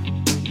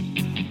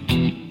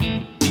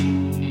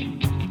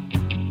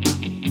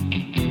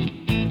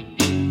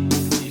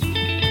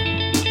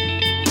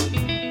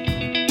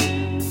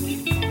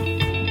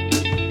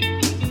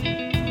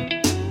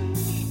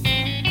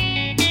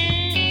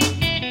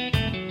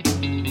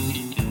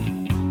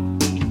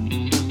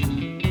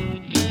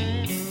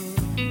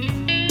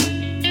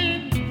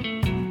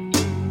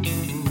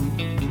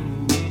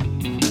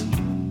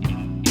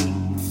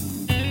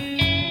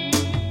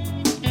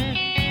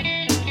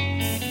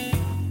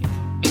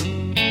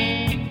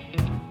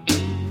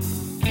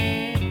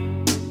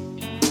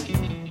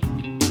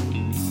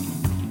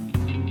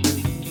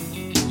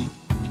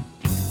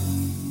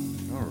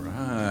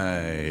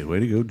 Way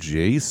to go,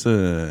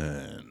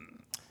 Jason.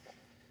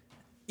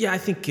 Yeah, I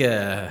think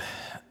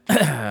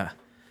I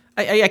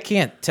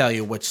can't tell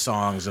you which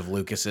songs of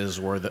Lucas's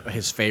were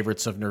his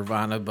favorites of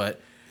Nirvana, but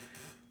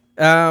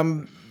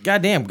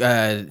goddamn,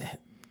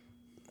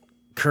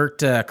 Kurt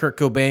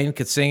Cobain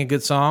could sing a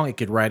good song. He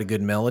could write a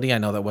good melody. I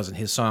know that wasn't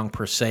his song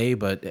per se,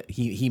 but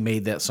he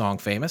made that song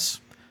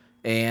famous,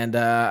 and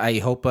I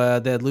hope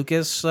that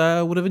Lucas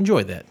would have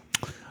enjoyed that.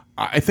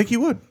 I think he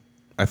would.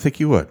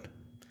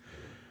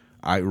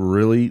 I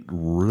really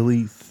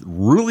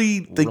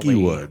think he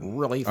would.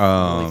 Really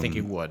think he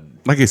would.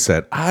 Like I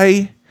said,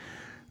 I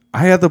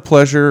had the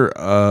pleasure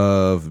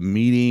of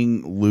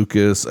meeting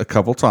Lucas a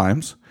couple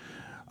times.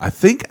 I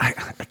think I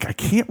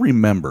can't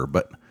remember,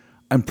 but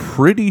I'm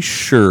pretty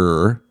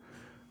sure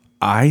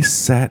I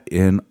sat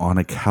in on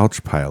a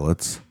Couch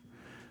Pilots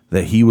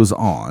that he was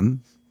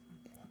on.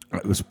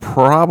 It was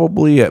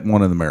probably at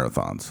one of the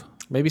marathons.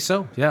 Maybe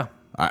so. Yeah,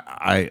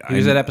 he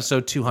was at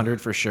episode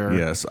 200 for sure.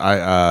 Yes,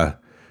 I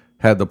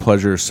had the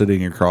pleasure of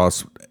sitting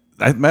across.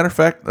 Matter of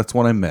fact, that's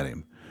when I met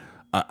him.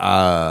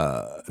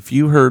 If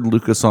you heard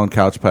Lucas on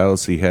Couch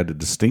Pilots, he had a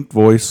distinct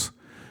voice.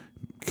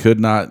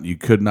 You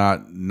could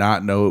not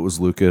know it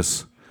was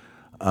Lucas.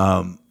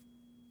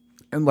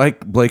 And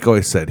like Blake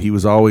always said, he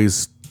was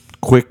always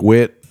quick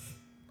wit,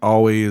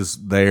 always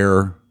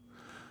there.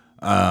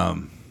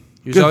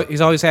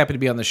 He's always happy to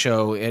be on the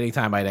show.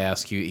 Anytime I'd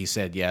ask, he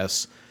said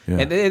yes. Yeah.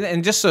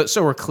 And just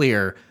so we're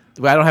clear,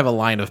 I don't have a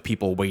line of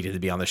people waiting to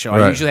be on the show. I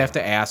Right. usually have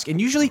to ask,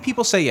 and usually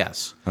people say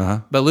yes.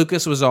 But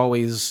Lucas was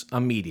always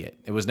immediate.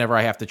 It was never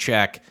I have to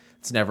check.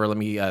 It's never let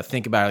me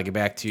think about it. I'll get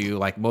back to you.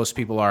 Like most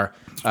people are.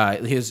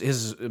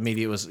 His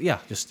immediate was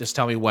just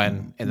tell me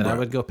when, and then I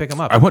would go pick him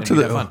up. I went to and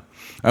we'd have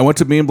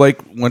fun. me and Blake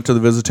went to the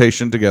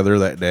visitation together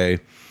that day,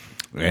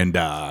 and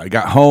I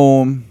got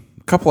home.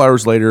 A couple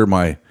hours later,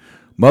 my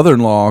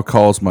mother-in-law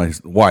calls my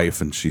wife,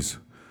 and she's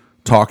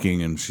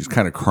talking, and she's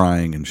kind of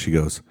crying, and she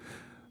goes,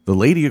 "The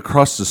lady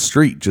across the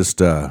street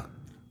just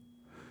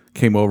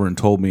came over and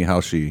told me how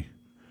she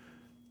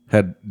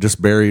had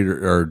just buried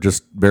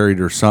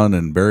her son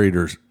and buried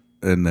her."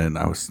 And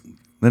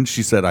then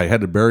she said, "I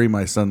had to bury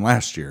my son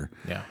last year."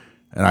 Yeah.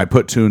 And I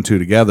put two and two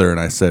together, and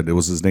I said, "It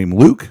was his name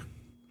Luke?"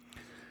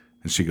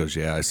 And she goes,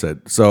 "Yeah." I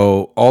said,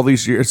 "So all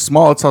these years,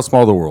 it's how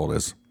small the world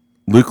is.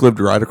 Luke lived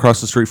right across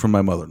the street from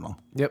my mother-in-law.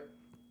 Yep.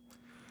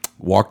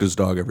 Walked his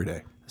dog every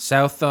day. Just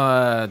south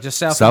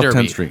South of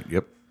Derby. 10th Street.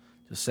 Yep.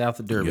 Just south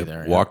of Derby Yep.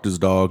 there. Walked his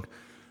dog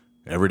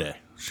every day."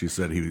 She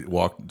said he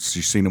walked.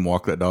 She's seen him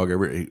walk that dog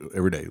every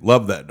day.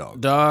 Loved that dog.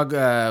 Dog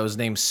was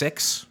named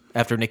Six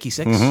after Nikki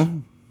Six. Mm-hmm.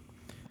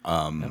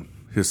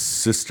 His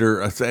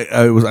sister.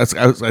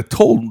 I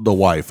told the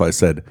wife. I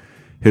said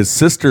his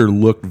sister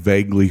looked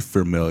vaguely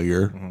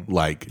familiar,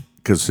 like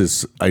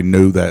because I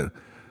knew that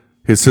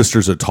his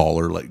sister's a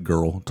taller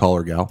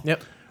gal.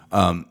 Yep.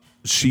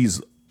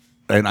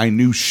 And I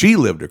knew she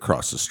lived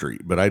across the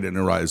street, but I didn't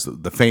realize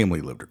that the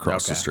family lived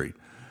across the street.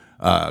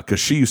 Because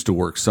she used to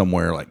work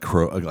somewhere like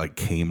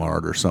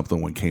Kmart or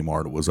something when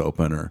Kmart was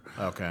open.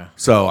 Okay.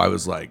 So I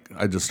was like,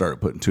 I just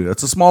started putting two.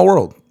 That's a small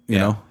world, you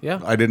know? Yeah.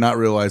 I did not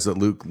realize that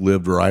Luke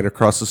lived right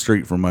across the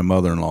street from my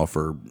mother-in-law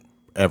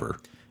forever.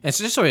 And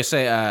so just so I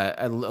say,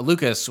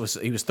 Lucas was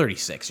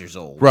 36 years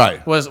old.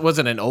 Right.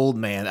 Wasn't an old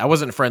man. I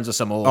wasn't friends with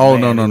some old Oh,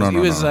 man. no. He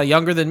was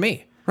younger than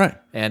me. Right.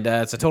 And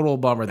it's a total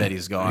bummer that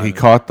he's gone. He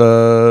caught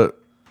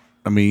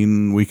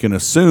we can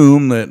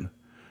assume that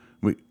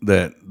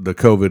the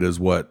COVID is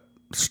what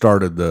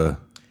started the...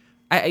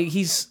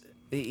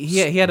 He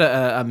had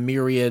a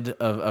myriad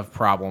of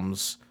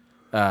problems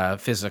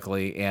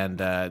physically, and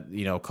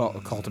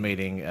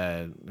cultivating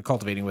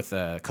with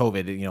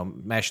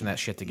COVID. Mashing that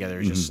shit together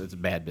is just it's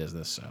bad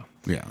business. So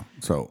Yeah.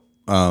 So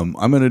I'm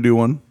going to do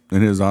one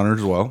in his honor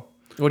as well.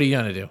 what are you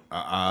gonna do?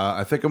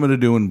 I think I'm going to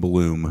do in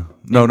Bloom.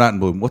 No, not in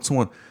Bloom. What's the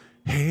one?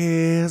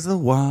 Here's the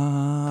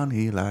one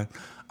he likes.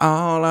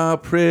 All our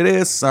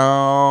pretty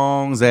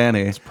songs, and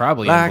he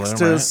probably in likes Bloom,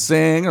 to right?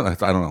 sing. I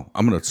don't know.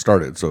 I'm going to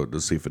start it to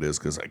see if it is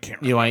because I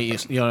can't. You want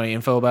any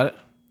info about it?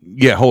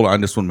 Yeah, hold on. I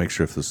just want to make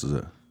sure if this is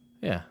it.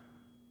 Yeah.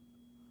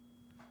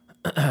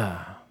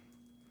 That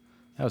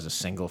was a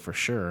single for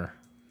sure.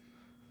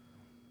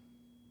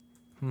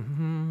 What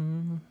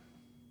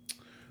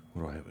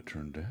do I have it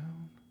turned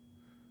down?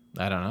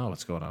 I don't know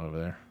what's going on over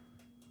there.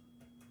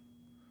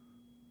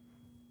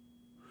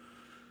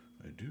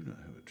 I do not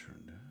have it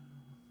turned down.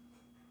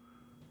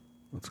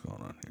 What's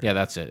going on here? Yeah,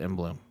 that's it. In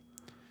Bloom.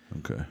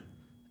 Okay.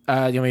 You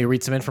want me to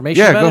read some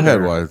information? Yeah, about go it, ahead.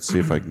 or- Well, let's see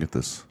if I can get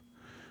this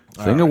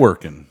thing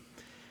working.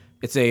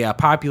 It's a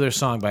popular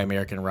song by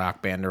American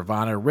rock band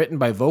Nirvana, written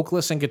by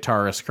vocalist and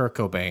guitarist Kurt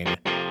Cobain.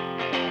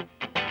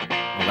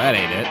 Well, that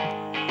ain't it.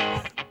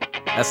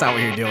 That's not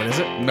what you're doing, is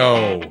it?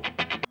 No.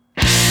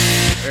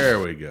 There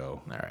we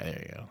go. All right,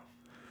 there you go.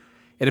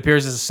 It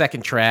appears as a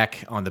second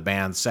track on the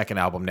band's second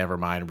album,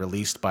 Nevermind,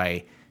 released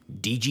by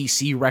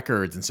DGC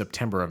Records in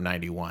September of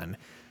 '91.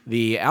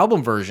 The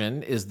album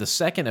version is the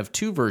second of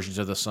two versions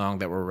of the song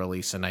that were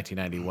released in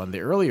 1991,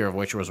 the earlier of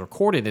which was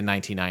recorded in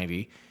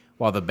 1990,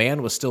 while the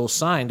band was still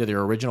signed to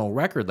their original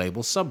record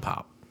label, Sub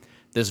Pop.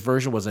 This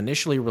version was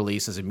initially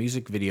released as a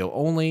music video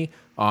only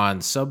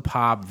on Sub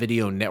Pop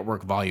Video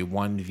Network Volume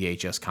 1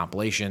 VHS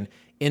compilation.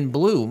 In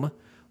Bloom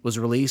was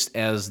released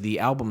as the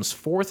album's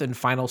fourth and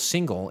final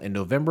single in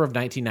November of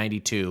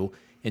 1992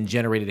 and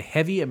generated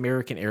heavy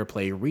American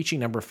airplay, reaching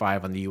number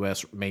 5 on the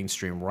U.S.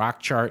 mainstream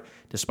rock chart,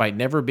 despite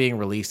never being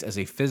released as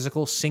a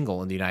physical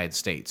single in the United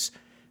States.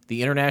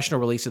 The international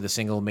release of the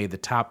single made the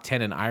top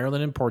 10 in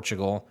Ireland and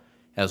Portugal,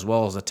 as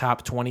well as the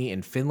top 20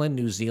 in Finland,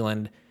 New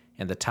Zealand,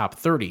 and the top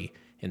 30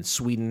 in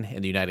Sweden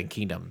and the United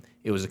Kingdom.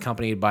 It was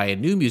accompanied by a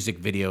new music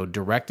video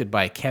directed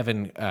by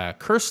Kevin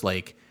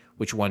Kerslake,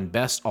 which won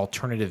Best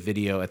Alternative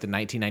Video at the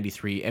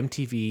 1993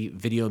 MTV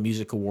Video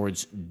Music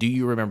Awards. Do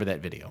you remember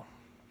that video?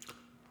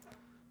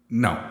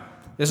 No.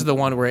 This is the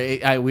one where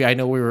I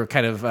know we were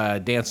kind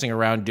of dancing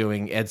around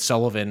doing Ed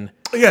Sullivan.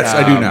 Yes,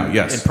 I do now.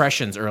 Yes.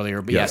 Impressions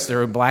earlier, but yes, Yes.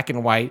 they're in black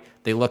and white.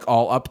 They look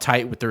all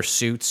uptight with their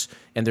suits,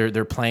 and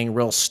they're playing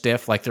real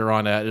stiff, like they're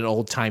on an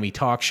old timey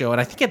talk show. And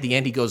I think at the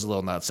end he goes a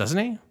little nuts, doesn't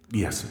he?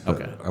 Yes. But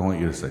Okay. I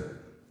want you to say,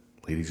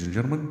 ladies and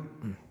gentlemen,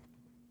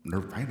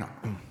 Nirvana.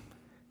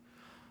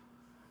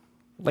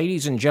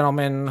 Ladies and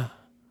gentlemen,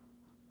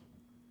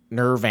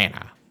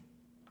 Nirvana.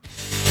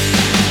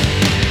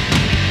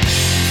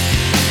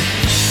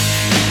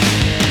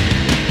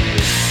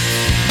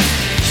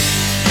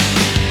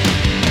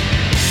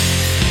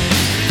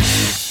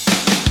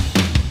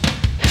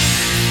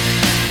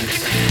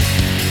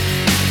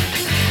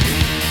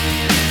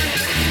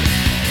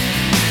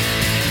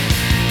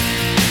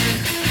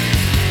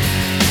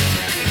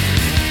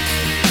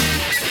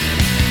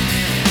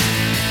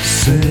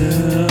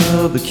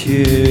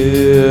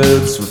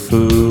 kids for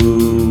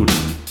food.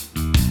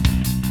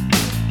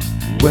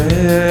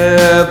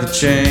 Weather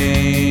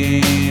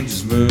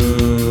changes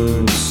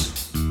moves.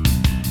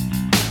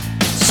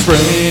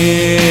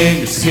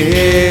 Spring is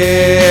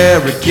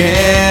here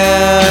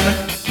again.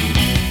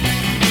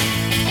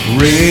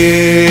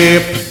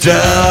 Reproductive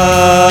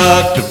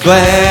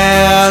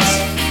glands.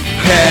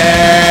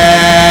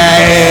 Here's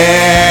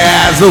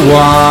the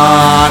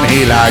one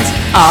he likes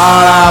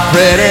all our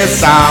pretty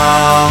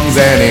songs,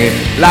 and he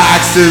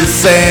likes to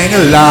sing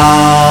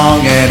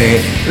along, and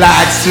he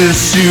likes to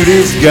shoot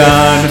his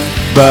gun,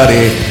 but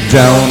he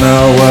don't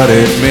know what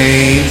it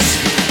means.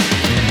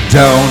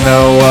 Don't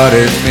know what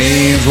it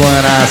means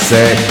when I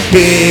say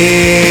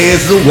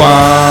he's the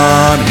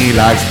one. He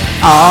likes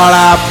all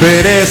our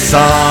pretty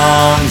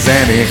songs,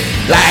 and he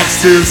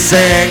likes to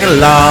sing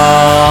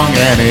along,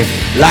 and he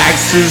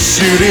likes to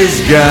shoot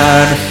his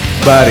gun,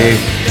 but he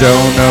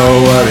don't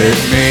know what it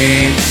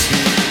means.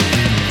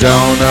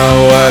 Don't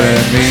know what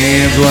it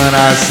means when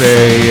I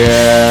say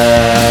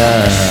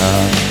yeah.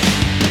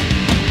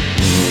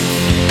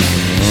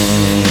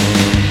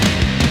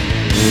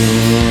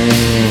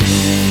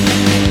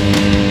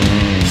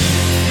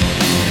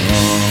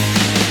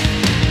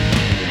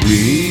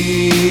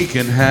 We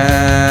can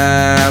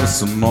have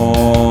some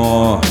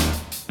more.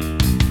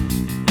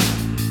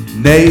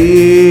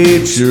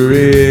 Nature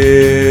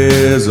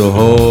is a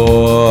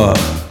whore.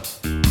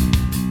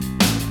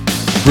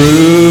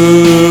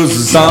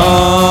 Bruises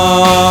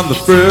on the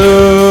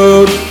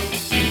fruit.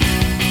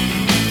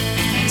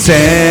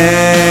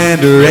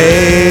 Tender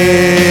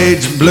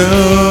age and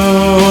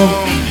bloom.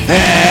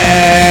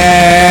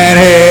 And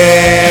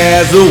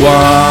here's the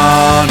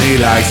one. He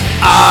likes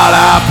all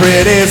our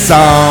pretty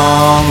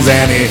songs,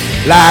 and he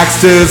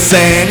likes to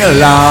sing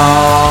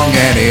along,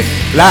 and he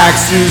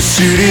likes to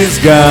shoot his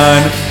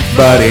gun,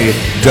 but he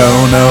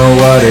don't know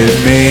what it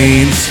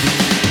means.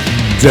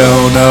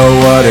 Don't know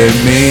what it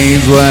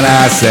means when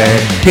I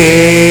say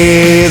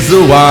he's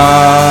the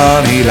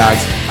one. He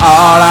likes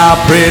all our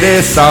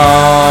pretty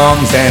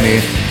songs, and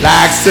he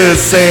likes to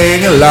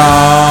sing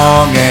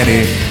along, and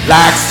he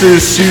likes to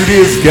shoot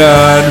his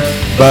gun,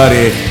 but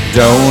he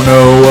don't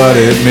know what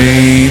it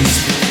means.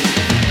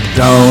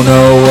 Don't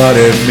know what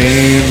it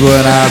means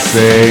when I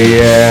say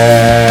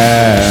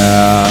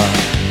yeah.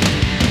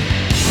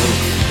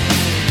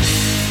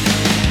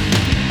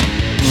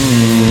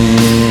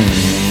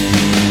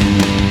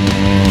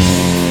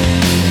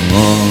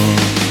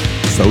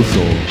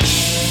 Social.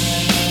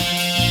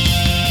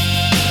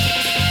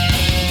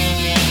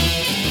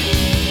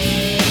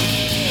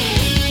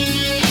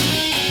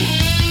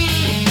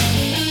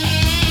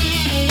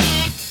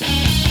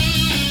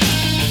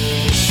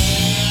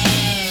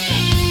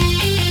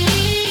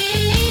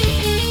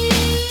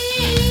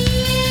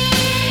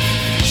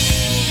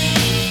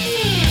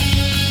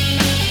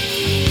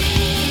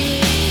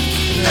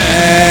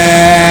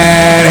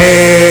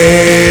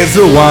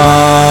 The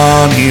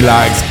one. He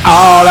likes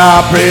all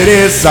our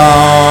pretty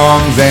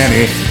songs, and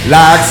he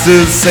likes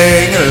to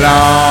sing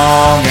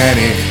along, and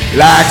he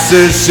likes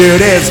to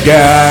shoot his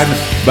gun,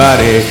 but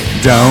he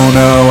don't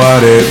know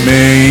what it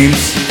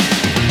means.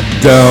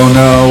 Don't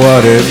know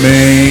what it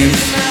means.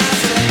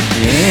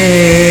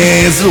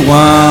 He's the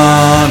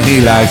one.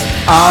 He likes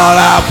all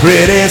our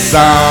pretty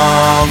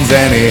songs,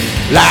 and he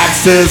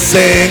likes to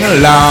sing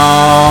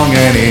along,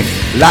 and he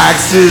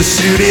likes to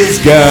shoot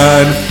his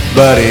gun,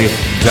 but he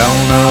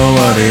don't know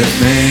what it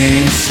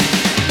means.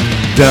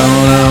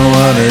 Don't know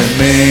what it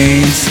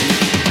means.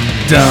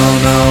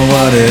 Don't know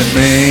what it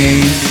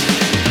means.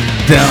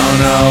 Don't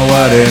know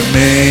what it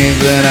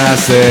means when I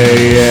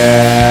say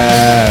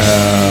yeah.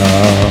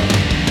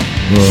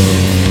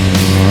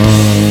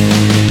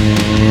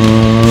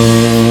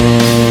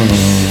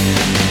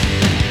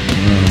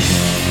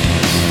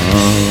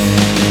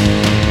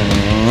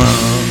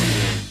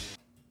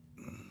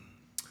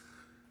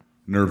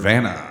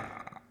 Nirvana.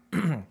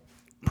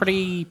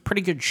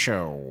 Pretty good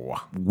show.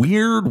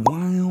 Weird,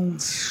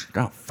 wild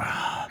stuff.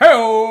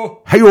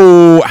 Hey-o!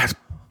 Hey-o!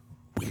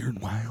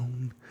 Weird,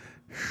 wild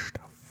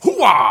stuff.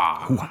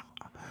 Hoo-ah!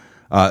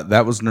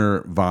 That was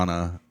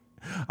Nirvana.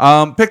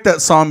 Picked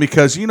that song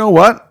because, you know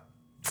what?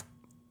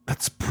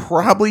 That's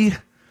probably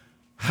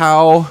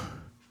how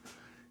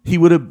he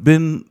would have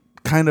been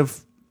kind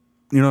of,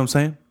 you know what I'm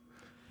saying?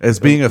 As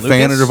being a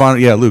fan of Lucas? Nirvana.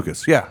 Yeah,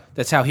 Lucas. Yeah.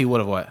 That's how he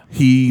would have what?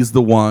 He's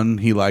the one.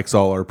 He likes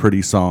all our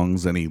pretty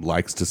songs, and he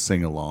likes to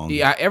sing along.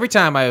 Yeah, every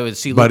time I would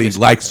see But Lucas,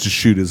 he likes to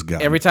shoot his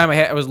gun. every time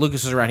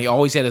Lucas was around, he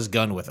always had his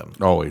gun with him.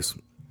 Always.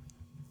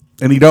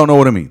 And he don't know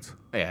what it means.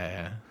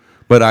 Yeah.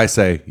 But I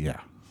say,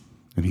 yeah.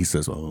 And he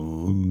says,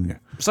 oh, yeah.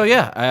 So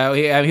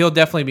he'll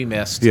definitely be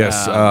missed.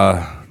 Yes,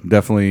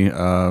 definitely.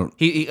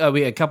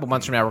 We a couple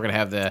months from now we're gonna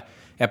have the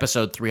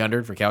episode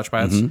 300 for Couch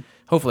Pilots. Mm-hmm.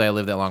 Hopefully, I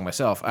live that long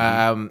myself.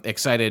 I'm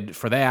excited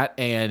for that,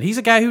 and he's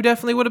a guy who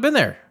definitely would have been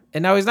there,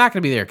 and now he's not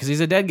going to be there because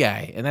he's a dead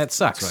guy, and that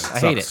sucks. I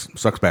hate it.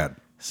 Sucks bad.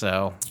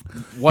 So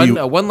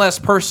one less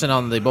person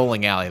on the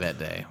bowling alley that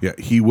day. Yeah,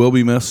 he will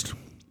be missed.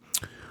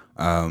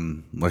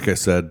 Like I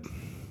said,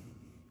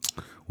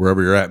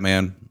 wherever you're at,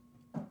 man,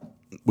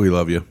 we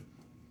love you.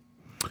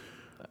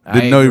 I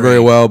Didn't know you very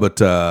agree. well,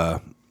 but I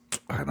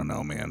don't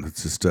know, man.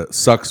 It's just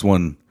sucks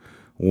when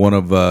one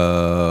of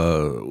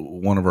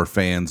our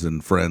fans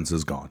and friends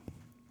is gone.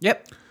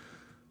 Yep.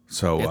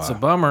 So It's a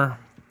bummer.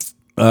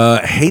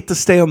 hate to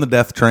stay on the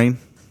death train.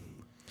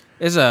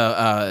 This is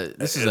a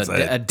It's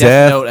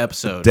Death Note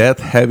episode. Death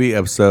heavy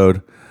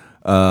episode.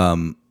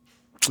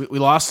 We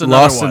lost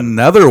another one.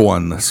 Another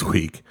one this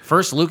week.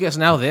 First Lucas,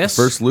 now this.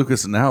 First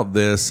Lucas, now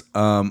this.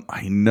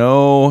 I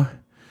know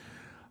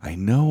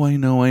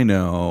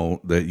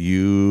that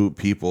you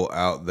people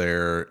out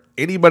there,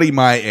 anybody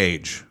my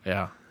age,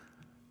 Yeah.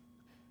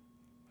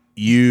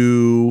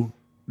 you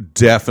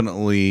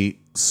definitely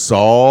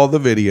saw the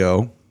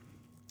video.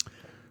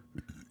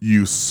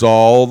 You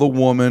saw the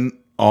woman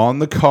on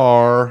the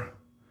car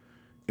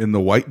in the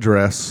white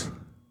dress,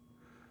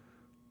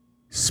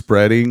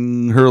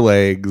 spreading her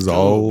legs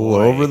all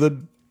boy. over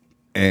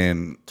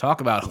and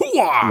Talk about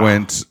hoo-ah.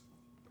 went,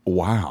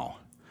 wow.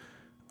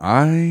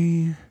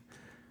 I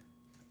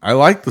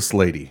like this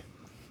lady.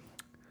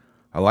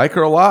 I like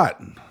her a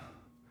lot.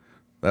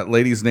 That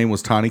lady's name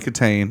was Tawny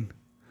Katane,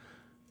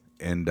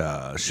 and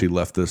she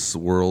left this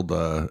world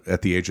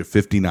at the age of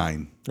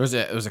 59. Was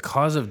a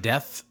cause of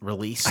death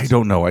released? I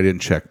don't know. I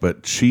didn't check,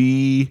 but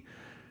she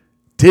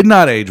did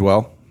not age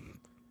well.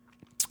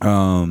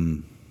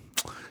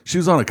 She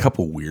was on a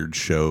couple weird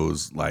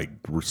shows, like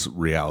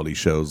reality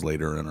shows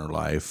later in her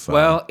life.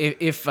 Well,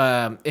 if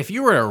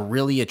you were a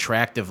really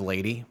attractive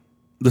lady,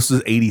 This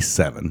is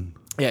 87.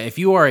 yeah, if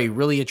you are a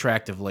really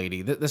attractive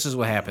lady, this is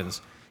what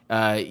happens.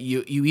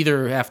 You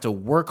either have to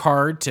work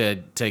hard to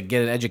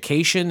get an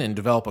education and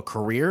develop a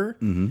career,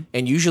 and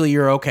usually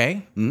you're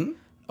okay.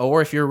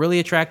 Or if you're a really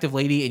attractive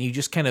lady and you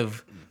just kind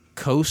of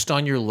coast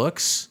on your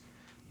looks,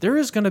 there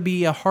is going to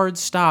be a hard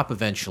stop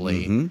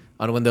eventually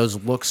on when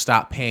those looks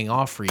stop paying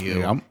off for you.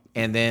 Yeah.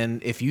 And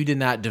then if you did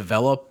not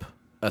develop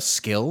a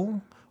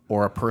skill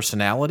or a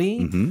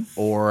personality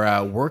or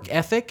a work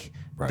ethic,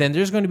 then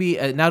there's going to be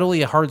not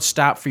only a hard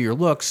stop for your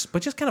looks,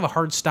 but just kind of a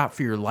hard stop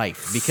for your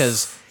life.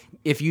 Because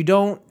if you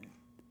don't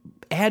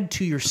add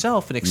to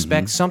yourself and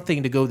expect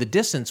something to go the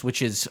distance,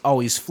 which is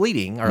always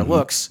fleeting, our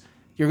looks,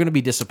 you're going to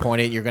be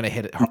disappointed. You're going to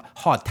hit it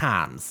hard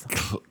times.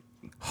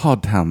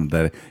 Hard time,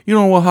 daddy. You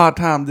know what hard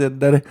time did,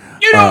 daddy?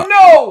 You don't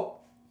know!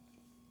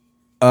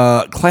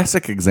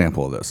 Classic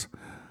example of this.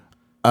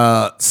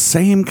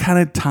 Same kind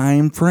of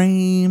time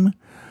frame.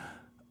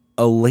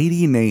 A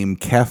lady named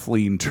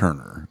Kathleen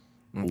Turner.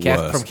 From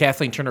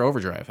Kathleen Turner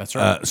Overdrive. That's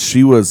right.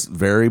 She was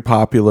very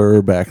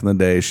popular back in the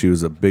day. She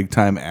was a big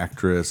time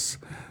actress.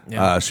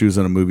 Yeah. She was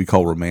in a movie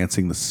called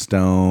Romancing the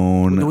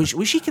Stone.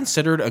 Was she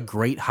considered a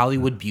great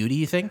Hollywood beauty,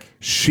 you think?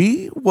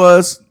 She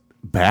was,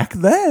 back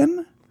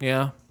then,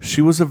 Yeah.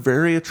 she was a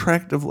very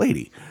attractive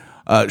lady.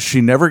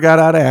 She never got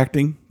out of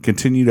acting,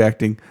 continued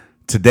acting.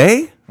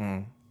 Today,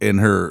 in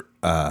her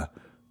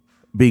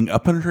being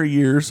up in her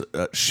years,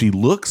 she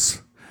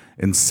looks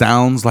and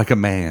sounds like a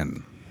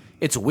man.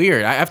 It's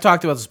weird. I've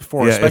talked about this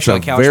before, Yeah, especially on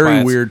it's a Couch very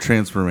Bias. weird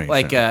transformation.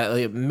 Like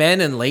men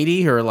and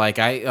lady who are like,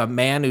 a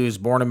man who's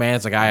born a man,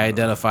 it's like, I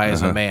identify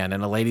as a man.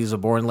 And a lady who's a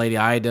born lady,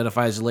 I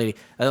identify as a lady.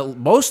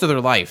 Most of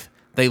their life,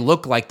 they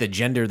look like the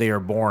gender they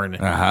are born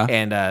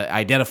and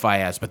identify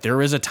as. But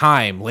there is a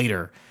time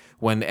later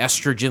when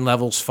estrogen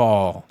levels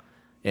fall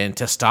and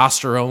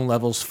testosterone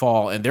levels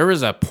fall. And there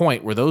is a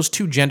point where those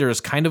two genders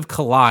kind of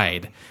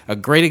collide. A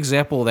great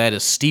example of that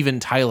is Steven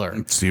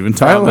Tyler. Steven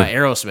From Tyler.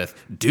 Aerosmith.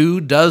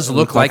 Dude does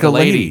look like a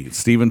lady.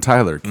 Steven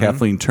Tyler,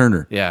 Kathleen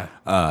Turner. Yeah.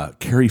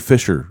 Carrie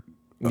Fisher,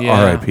 Yeah.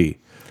 R.I.P.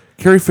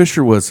 Carrie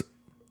Fisher was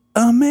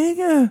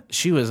Omega.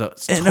 She was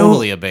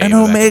totally a babe. An back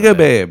in the Omega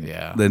day. babe.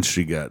 Yeah. Then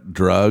she got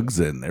drugs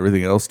and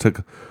everything else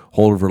took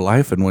hold of her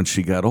life. And when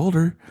she got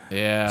older,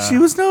 Yeah. she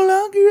was no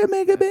longer a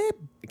Omega babe.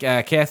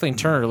 Kathleen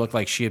Turner looked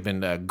like she had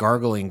been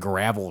gargling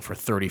gravel for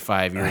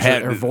 35 years.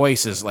 Had- Her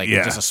voice is like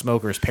Yeah. just a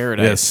smoker's Yeah,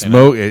 paradise. you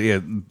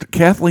know?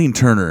 Kathleen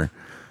Turner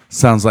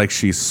sounds like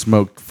she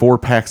smoked 4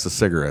 packs of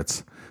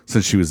cigarettes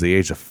since she was the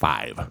age of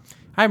 5.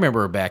 I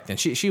remember her back then.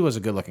 She was a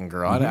good looking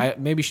girl.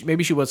 Maybe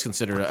she was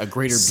considered a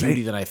greater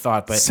beauty than I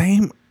thought. But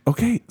Same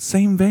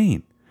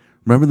vein.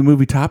 Remember the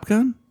movie Top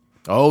Gun?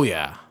 oh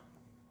yeah,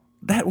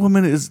 That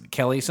woman is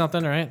Kelly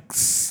something, right?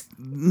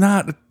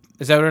 not.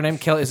 Is that what her name?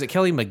 Kelly? Is it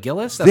Kelly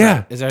McGillis? That's Yeah,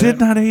 right. Is that her did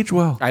name? not age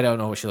well. I don't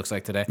know what she looks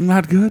like today.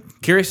 Not good.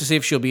 Curious to see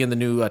if she'll be in the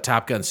new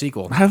Top Gun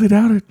sequel. Highly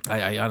doubt it.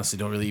 I honestly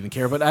don't really even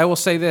care, but I will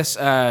say this: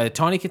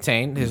 Tawny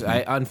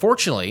Katane,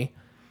 unfortunately,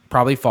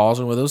 probably falls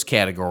in one of those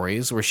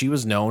categories where she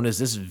was known as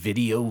this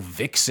video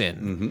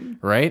vixen,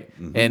 right?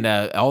 And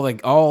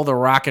all the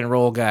rock and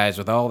roll guys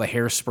with all the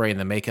hairspray and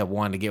the makeup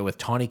wanted to get with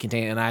Tawny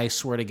Katane, and I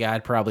swear to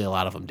God, probably a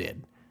lot of them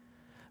did.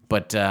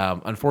 But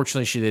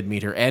unfortunately, she did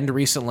meet her end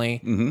recently,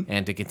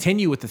 and to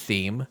continue with the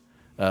theme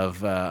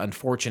of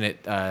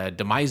unfortunate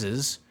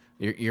demises,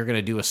 you're going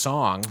to do a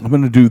song. I'm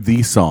going to do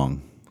the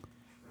song.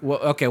 Well,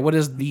 okay, what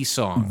is the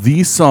song?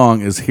 The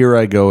song is Here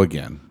I Go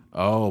Again.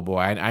 Oh boy,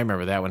 I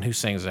remember that one. Who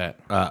sings that?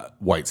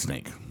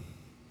 Whitesnake.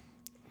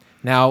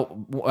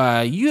 Now,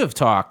 you have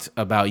talked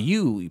about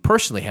you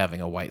personally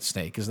having a white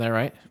snake. Isn't that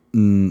right?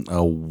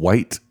 A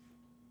white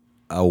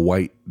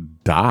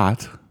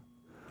dot.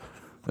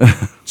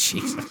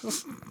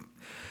 Jesus. You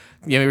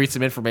want me to read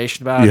some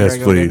information about it? Yes,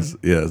 Here I go again? please.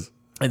 Yes.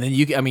 And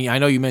then I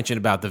know you mentioned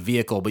about the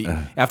vehicle, but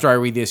after I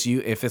read this,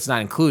 if it's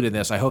not included in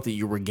this, I hope that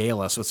you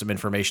regale us with some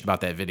information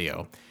about that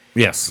video.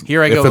 Yes.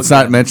 Here I go If it's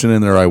again. not mentioned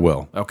in there, I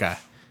will. Okay.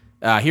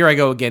 Here I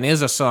go again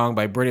is a song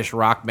by British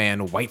rock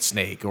band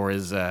Whitesnake, or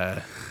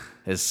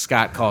as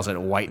Scott calls it,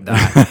 White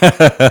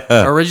Dot.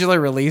 Originally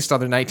released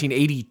on their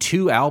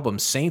 1982 album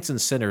Saints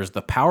and Sinners,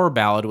 the power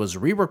ballad was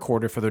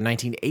re-recorded for their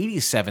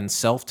 1987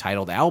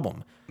 self-titled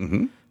album.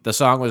 Mm-hmm. The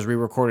song was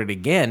re-recorded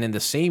again in the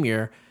same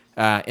year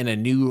in a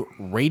new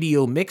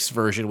radio mix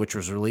version, which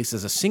was released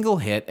as a single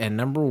hit and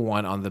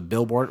 #1 on the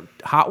Billboard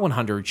Hot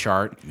 100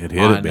 chart It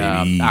hit on it,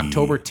 baby.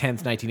 October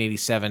 10th,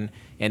 1987,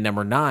 and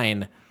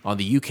 #9 on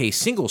the UK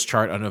singles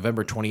chart on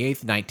November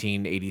 28th,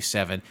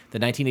 1987. The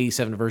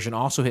 1987 version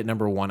also hit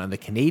 #1 on the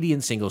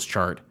Canadian singles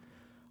chart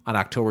on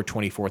October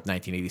 24th,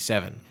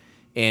 1987.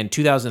 In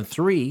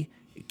 2003,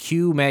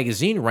 Q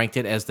Magazine ranked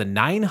it as the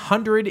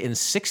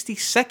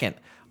 962nd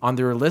on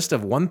their list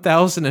of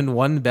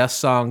 1,001 best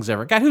songs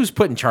ever. God, who's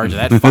put in charge of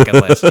that fucking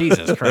list?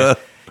 Jesus Christ.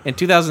 In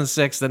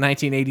 2006, the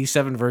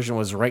 1987 version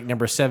was ranked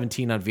number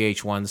 17 on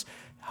VH1's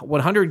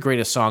 100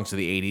 Greatest Songs of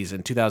the 80s.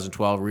 In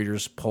 2012,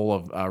 Reader's poll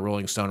of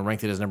Rolling Stone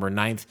ranked it as number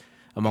 9th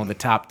among the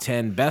top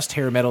 10 best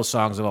hair metal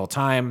songs of all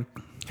time.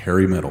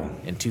 Harry Metal.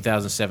 In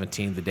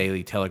 2017, the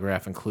Daily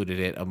Telegraph included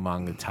it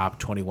among the top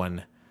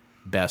 21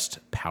 best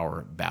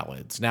power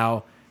ballads.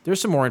 Now, there's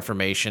some more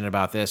information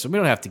about this, and we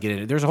don't have to get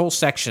into it. There's a whole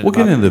section. We'll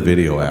get about- into the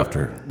video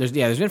after. There's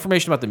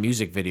information about the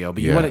music video,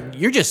 but Yeah.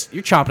 you're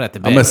chomping at the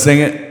bit. I'm going to sing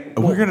it.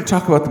 We're going to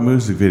talk about the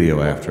music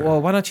video after.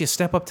 Well, why don't you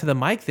step up to the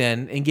mic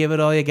then and give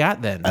it all you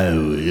got then? I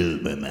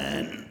will, my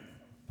man.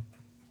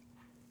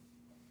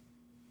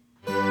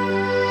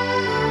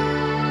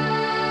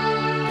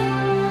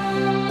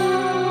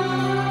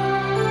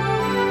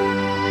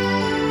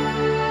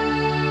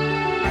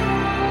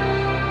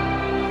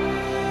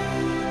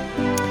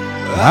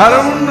 I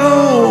don't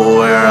know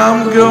where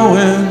I'm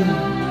going,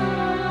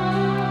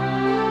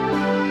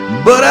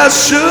 but I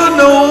should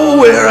know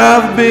where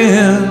I've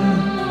been.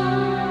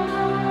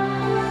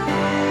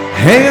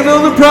 Hanging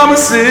on the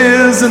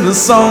promises and the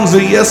songs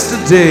of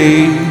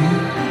yesterday,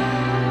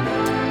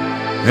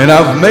 and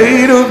I've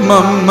made up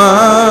my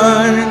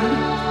mind.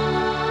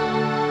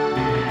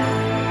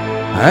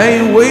 I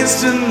ain't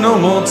wasting no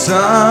more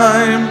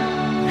time.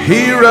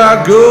 Here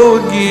I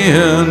go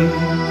again.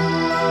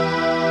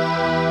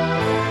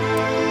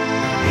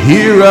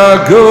 Here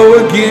I go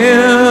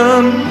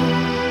again.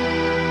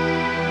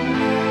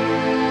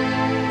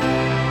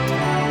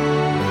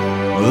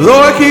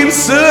 Though I keep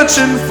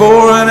searching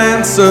for an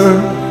answer,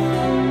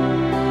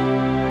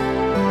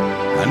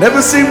 I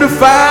never seem to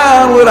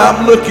find what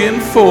I'm looking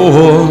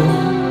for.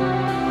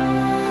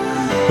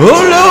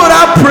 Oh Lord,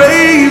 I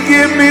pray you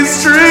give me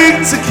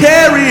strength to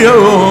carry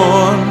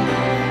on,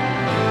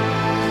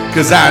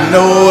 'cause I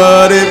know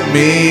what it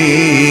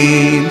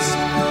means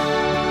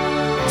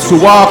to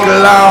walk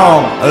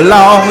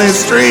along this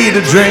street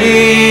of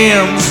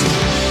dreams.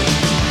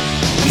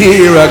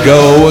 Here I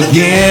go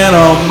again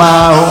on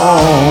my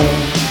own,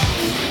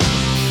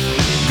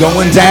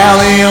 going down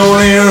the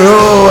only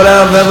road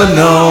I've ever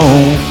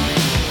known.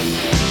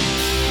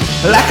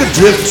 Like a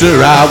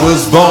drifter, I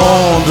was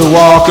born to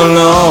walk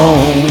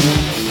alone,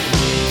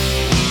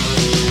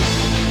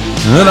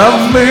 and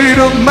I've made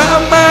up my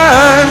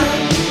mind.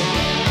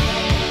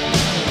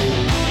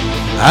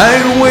 I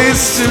ain't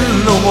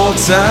wasting no more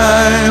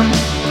time.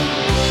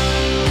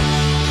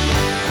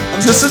 I'm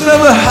just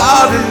another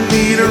heart in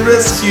need of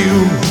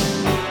rescue,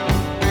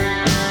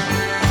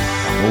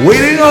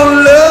 waiting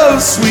on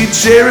love's sweet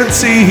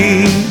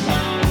charity.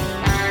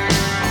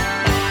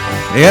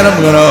 And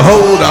I'm gonna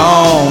hold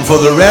on for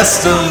the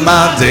rest of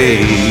my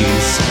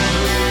days,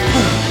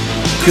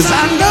 'cause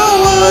I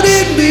know what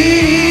it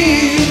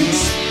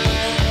means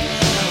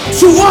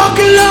to walk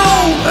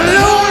along a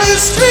lonely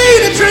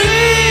street of dreams.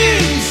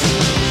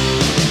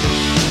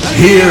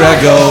 Here I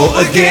go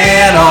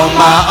again on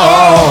my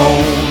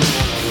own,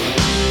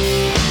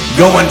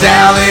 going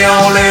down the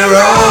only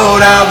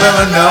road I've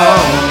ever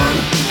known.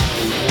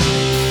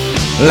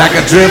 Like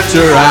a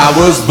drifter, I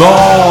was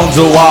born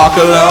to walk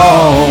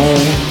alone,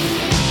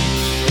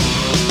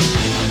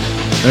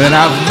 and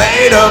I've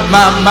made up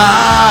my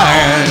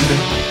mind.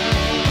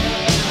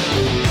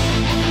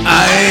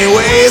 I ain't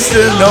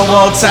wasting no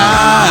more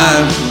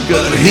time,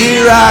 'cause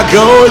here I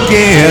go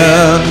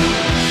again.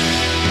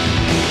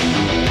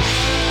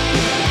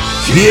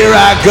 Here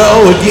I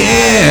go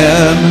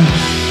again.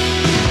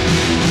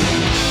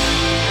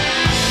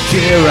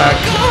 Here I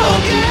go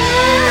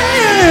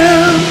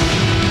again.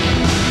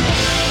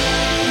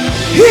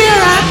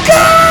 Here I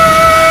go.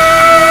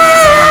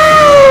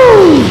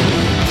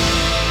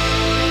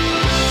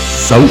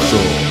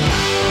 Social.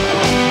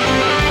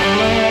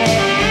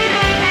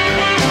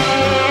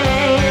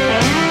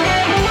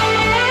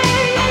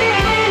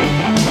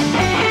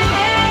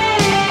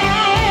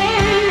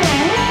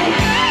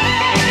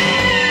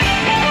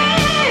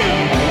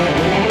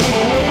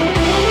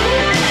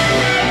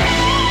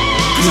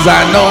 'cause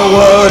I know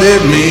what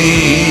it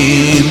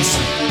means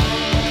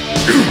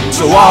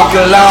to walk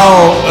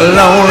along a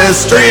lonely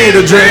street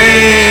of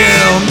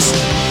dreams.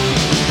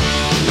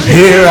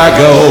 Here I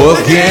go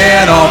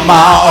again on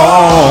my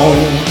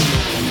own,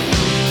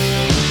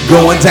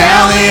 going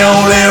down the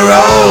only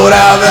road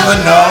I've ever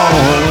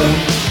known.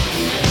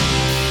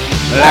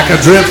 Like a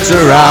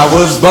drifter, I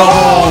was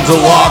born to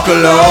walk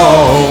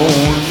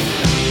alone.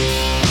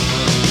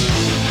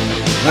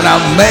 And I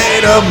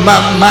made up my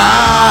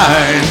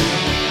mind,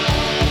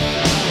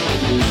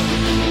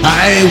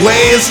 I ain't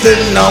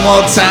wasting no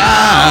more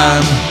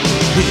time.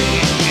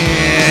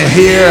 Yeah,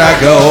 here I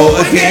go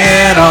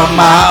again on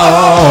my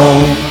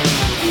own,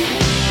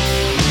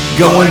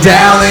 going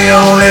down the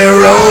only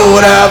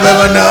road I've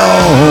ever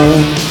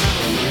known.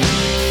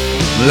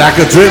 Like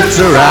a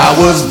drifter, I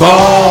was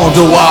born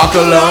to walk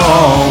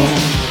alone.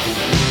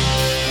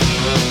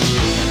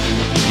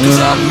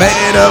 And I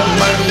made up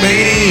my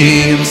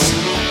means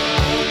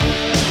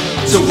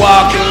to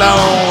walk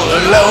along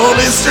a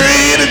lonely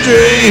street of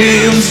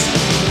dreams.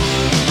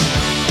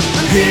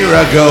 Here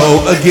I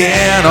go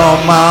again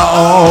on my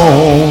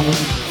own,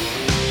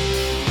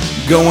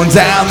 going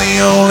down the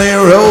only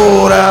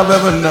road I've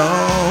ever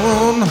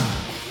known.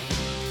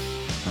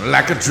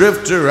 Like a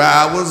drifter,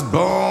 I was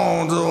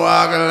born to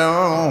walk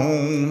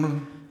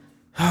alone.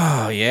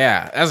 Oh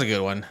yeah, that's a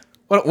good one.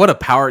 What a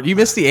power! You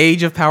miss the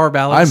age of power I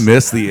ballads.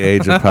 miss the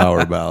age of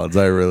power ballads.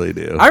 I really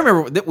do. I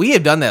remember that we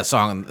have done that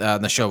song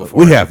on the show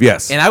before. We have,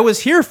 yes. and I was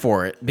here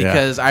for it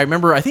because I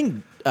remember. I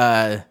think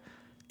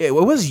it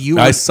was you.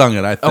 I sung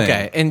it, I think.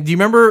 Okay, and do you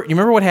remember? You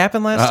remember what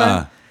happened last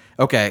time?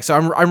 Okay, so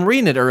I'm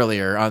reading it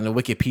earlier on the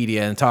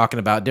Wikipedia and talking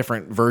about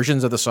different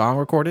versions of the song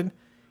recorded.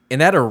 In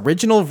that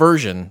original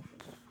version,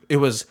 it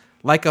was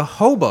like a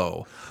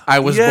hobo. I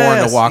was born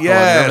to walk alone.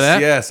 Remember that?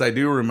 Yes, I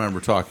do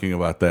remember talking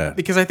about that.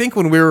 Because I think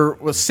when we were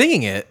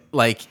singing it,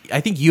 like I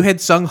think you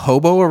had sung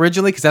hobo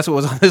originally because that's what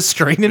was on the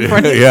screen in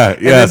front of you. Yeah,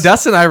 and yes. then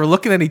Dustin and I were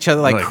looking at each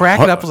other like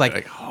cracking up. I was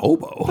like,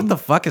 hobo. what the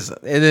fuck is it?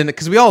 And then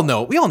because we all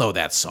know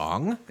that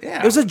song.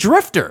 Yeah. It was a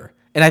drifter.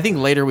 And I think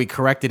later we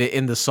corrected it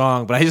in the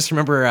song, but I just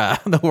remember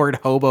the word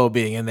hobo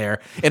being in there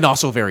and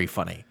also very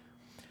funny.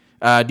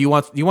 Do you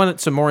want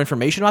some more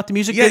information about the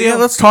music video? Yeah,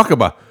 let's talk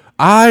about.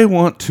 I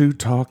want to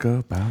talk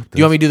about this. Do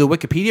you want me to do the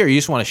Wikipedia or you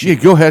just want to Yeah,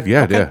 shoot? go ahead.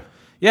 Yeah.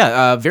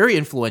 Yeah, very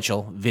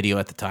influential video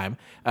at the time.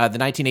 The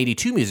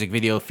 1982 music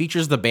video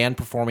features the band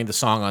performing the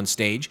song on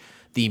stage.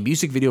 The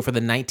music video for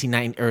the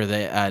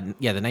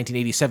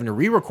 1987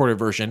 re-recorded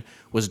version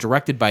was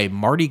directed by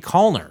Marty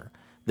Callner.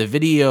 The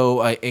video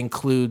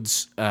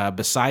includes,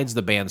 besides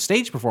the band's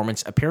stage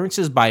performance,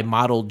 appearances by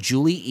model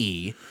Julie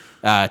E.,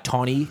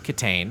 Tawny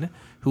Katane,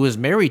 who was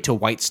married to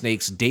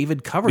Whitesnake's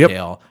David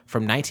Coverdale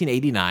from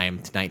 1989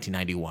 to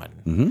 1991.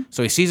 Mm-hmm.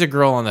 So he sees a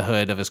girl on the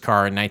hood of his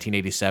car in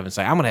 1987 and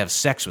says, I'm going to have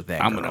sex with that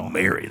girl. I'm going to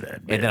marry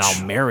that bitch. And then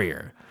I'll marry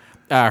her.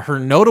 Her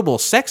notable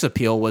sex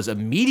appeal was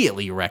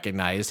immediately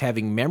recognized,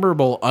 having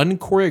memorable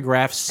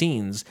unchoreographed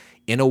scenes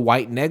in a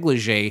white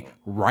negligee,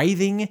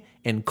 writhing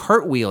and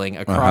cartwheeling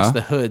across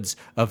the hoods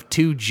of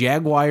two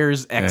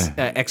Jaguars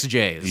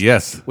XJs.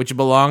 Yes. Which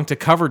belonged to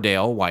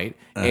Coverdale, white,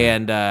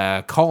 and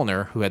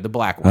Callner, who had the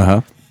black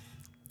one.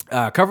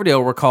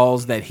 Coverdale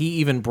recalls that he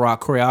even brought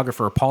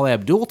choreographer Paul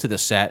Abdul to the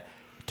set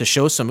to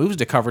show some moves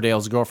to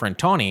Coverdale's girlfriend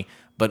Tawny,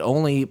 but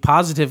only to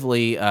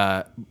positively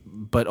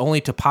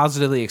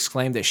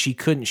exclaim that she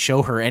couldn't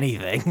show her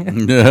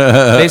anything.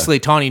 Basically,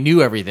 Tawny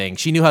knew everything.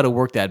 She knew how to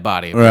work that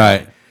body.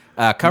 Right.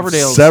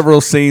 Coverdale's several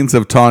scenes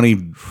of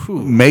Tawny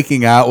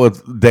making out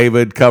with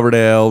David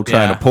Coverdale,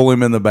 trying to pull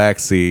him in the back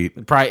seat.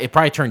 It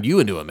probably turned you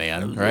into a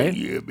man, right?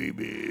 Yeah,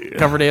 baby.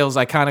 Coverdale's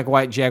iconic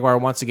white Jaguar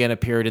once again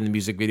appeared in the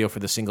music video for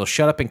the single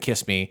 "Shut Up and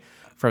Kiss Me"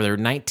 for their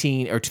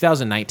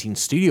 2019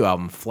 studio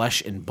album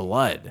 "Flesh and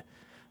Blood."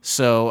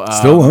 So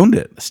Still owned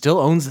it. Still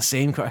owns the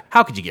same car.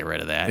 How could you get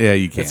rid of that? Yeah,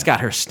 you can't. It's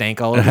got her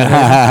stank all over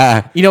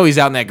it. You know he's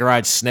out in that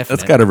garage sniffing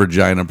That's it. got a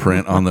vagina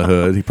print on the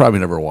hood. He probably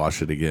never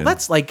washed it again.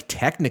 That's like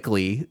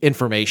technically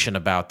information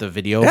about the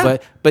video, Yeah.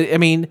 but I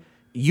mean,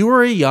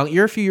 you're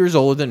a few years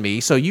older than me,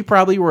 so you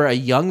probably were a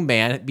young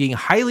man being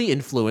highly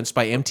influenced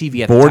by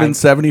MTV at the Born time. in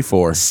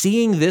 74.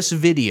 Seeing this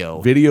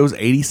video. Video's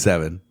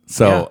 87.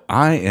 So Yeah.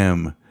 I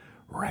am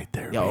right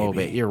there, Oh,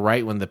 baby. but you're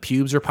right when the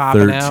pubes are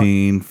popping out.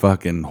 13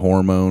 fucking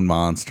hormone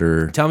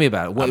monster. Tell me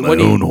about it. I'm What my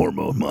do you, own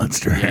hormone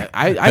monster.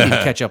 I need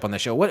to catch up on the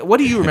show. What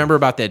do you remember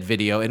about that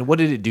video, and what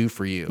did it do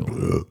for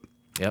you?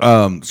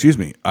 Excuse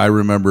me. I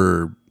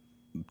remember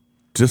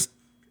just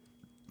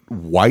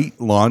white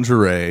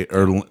lingerie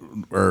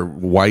or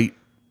white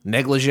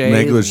Negligee,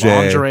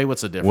 lingerie.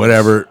 What's the difference?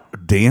 Whatever.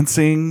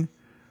 Dancing,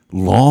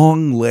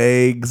 long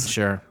legs,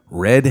 Sure.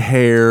 red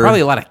hair.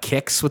 Probably a lot of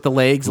kicks with the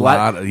legs. A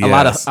lot of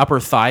yes. upper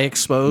thigh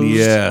exposed.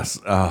 Yes.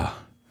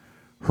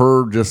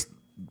 Her just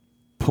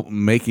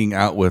making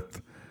out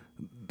with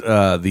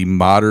the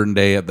modern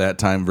day at that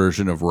time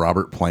version of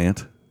Robert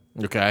Plant.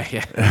 Okay.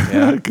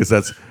 Yeah. Because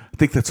I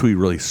think that's who he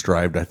really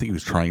strived. I think he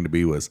was trying to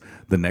be was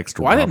the next.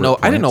 Well, I didn't know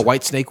Plant.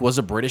 Whitesnake was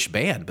a British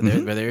band, but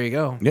there you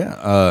go.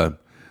 Yeah.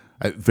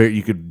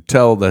 You could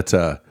tell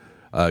that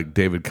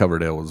David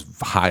Coverdale was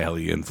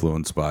highly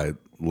influenced by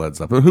Led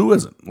Zeppelin. Who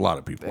isn't? A lot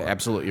of people are.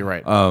 Absolutely, you're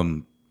right.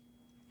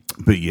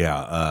 But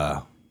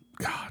yeah,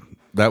 God,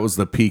 that was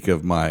the peak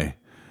of my,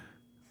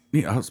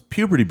 I was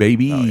puberty,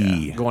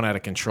 baby. Going out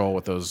of control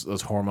with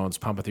those hormones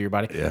pumping through your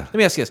body. Yeah. Let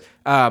me ask you this: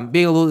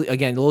 being a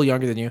little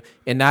younger than you,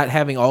 and not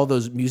having all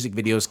those music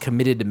videos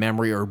committed to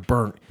memory or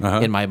burnt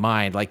in my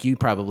mind like you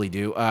probably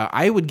do,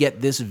 I would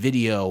get this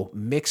video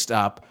mixed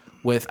up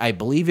with, I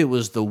believe it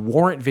was the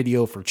Warrant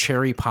video for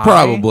Cherry Pie.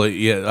 Probably,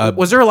 yeah.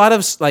 Was there a lot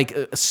of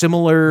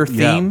similar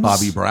Yeah, themes?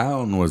 Bobby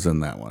Brown was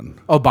in that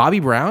one. Oh, Bobby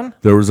Brown.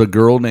 There was a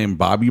girl named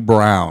Bobby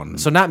Brown.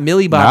 So not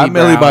Millie Bobby not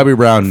Brown. Millie Bobby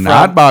Brown, from-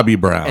 not Bobby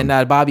Brown. and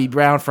not Bobby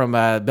Brown from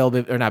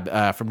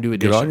from New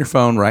Edition. Get on your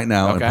phone right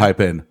now and Okay.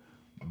 type in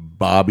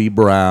Bobby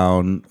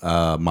Brown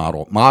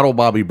model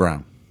Bobby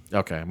Brown.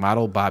 Okay,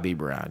 model Bobby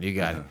Brown. You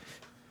got it.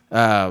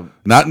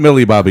 Not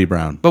Millie Bobby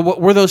Brown. But what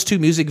were those two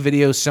music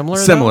videos similar?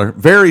 though? Similar,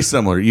 very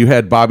similar. You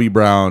had Bobby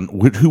Brown,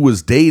 who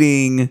was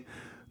dating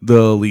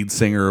the lead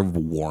singer of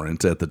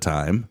Warrant at the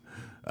time,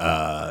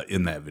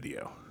 in that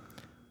video.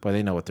 Boy,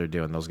 they know what they're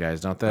doing. Those guys,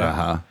 don't they?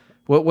 Uh-huh.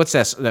 What's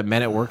that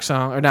Men at Work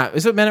song or not?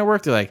 Is it Men at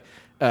Work? They're like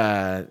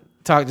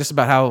talk just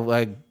about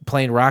how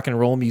playing rock and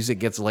roll music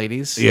gets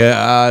ladies. Yeah,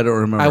 I don't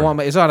remember. I want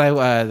my. It's on.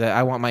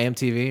 I want my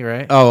MTV,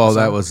 right? Oh,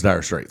 that was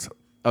Dire Straits.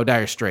 Oh,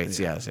 Dire Straits.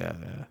 Yes, yeah.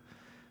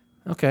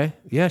 Okay,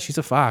 yeah, she's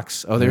a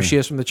fox. Oh, there she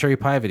is from the Cherry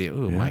Pie video.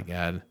 Oh my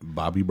God,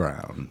 Bobby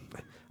Brown.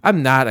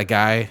 I'm not a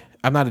guy.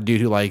 I'm not a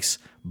dude who likes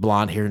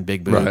blonde hair and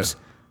big boobs. Right.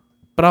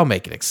 But I'll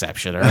make an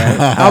exception. All right,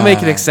 I'll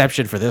make an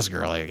exception for this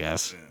girl. I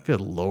guess.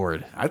 Good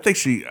Lord. I think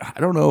I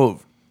don't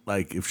know,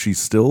 if she's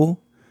still.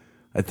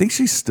 I think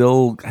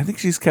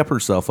she's kept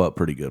herself up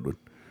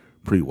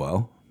pretty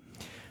well.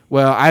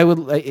 Well, I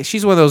would.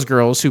 She's one of those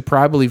girls who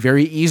probably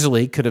very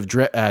easily could have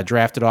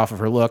drafted off of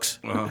her looks.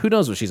 Who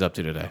knows what she's up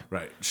to today?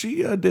 Right.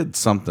 She did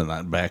something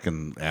back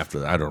after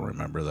that. I don't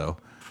remember, though.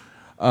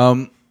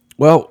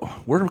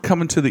 Well, we're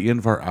coming to the end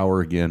of our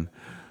hour again.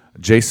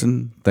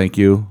 Jason, thank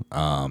you.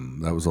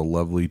 That was a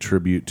lovely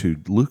tribute to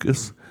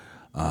Lucas.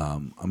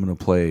 I'm going to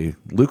play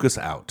Lucas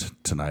out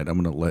tonight.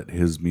 I'm going to let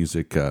his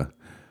music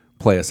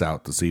play us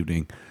out this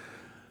evening.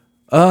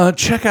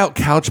 Check out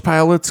Couch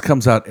Pilots.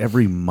 Comes out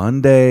every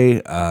Monday.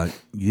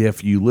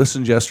 If you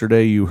listened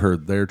yesterday, you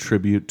heard their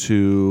tribute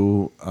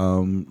to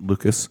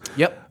Lucas.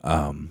 Yep.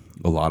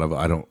 A lot of,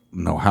 I don't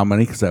know how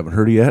many because I haven't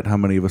heard it yet. How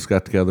many of us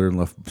got together and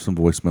left some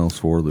voicemails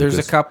for Lucas?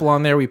 There's a couple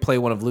on there. We play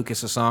one of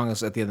Lucas's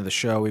songs at the end of the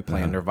show. We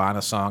play a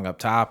Nirvana song up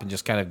top and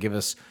just kind of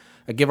give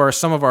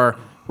some of our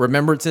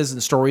remembrances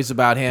and stories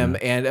about him.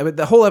 And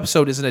the whole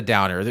episode isn't a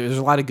downer. There's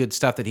a lot of good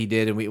stuff that he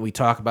did, and we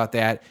talk about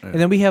that. And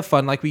then we have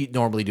fun like we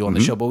normally do on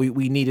the show, but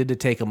we needed to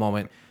take a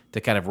moment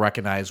to kind of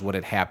recognize what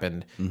had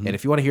happened. And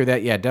if you want to hear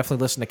that,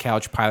 definitely listen to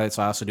Couch Pilots.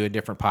 I also do a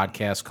different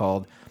podcast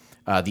called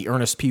the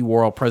Ernest P.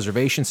 Worrell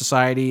Preservation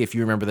Society. If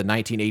you remember the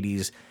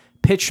 1980s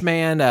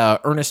Pitchman,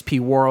 Ernest P.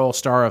 Worrell,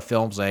 star of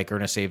films like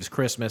Ernest Saves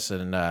Christmas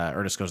and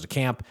Ernest Goes to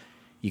Camp.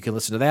 You can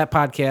listen to that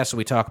podcast, and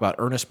we talk about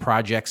Ernest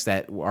projects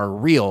that are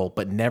real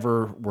but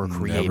never were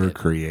created. Never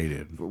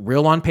created.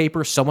 Real on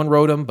paper, someone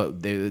wrote them,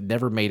 but they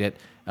never made it.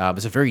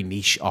 It's a very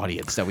niche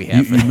audience that we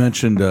have. You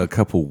mentioned a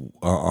couple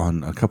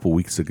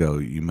weeks ago.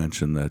 You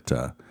mentioned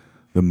that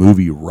the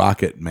movie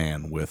Rocket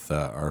Man with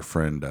our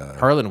friend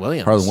Harlan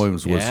Williams. Harlan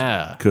Williams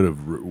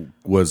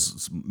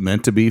was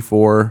meant to be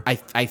for. I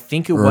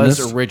think it Ernest?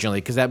 was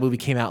originally because that movie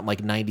came out in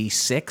like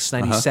 96,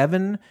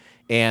 97.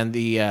 And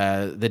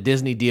the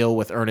Disney deal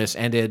with Ernest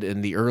ended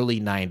in the early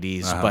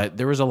 90s, but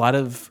there was a lot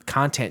of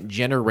content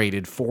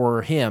generated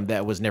for him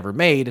that was never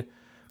made.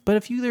 But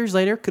a few years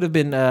later, could have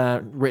been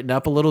written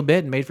up a little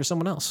bit and made for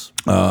someone else.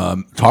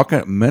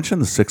 Mention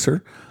The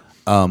Sixer.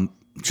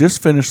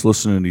 Just finished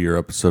listening to your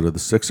episode of The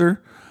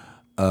Sixer,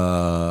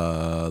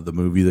 the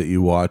movie that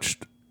you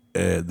watched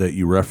that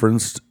you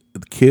referenced. The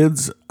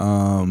kids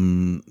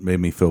made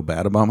me feel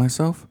bad about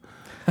myself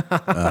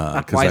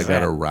because I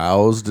got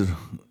aroused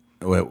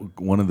at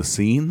one of the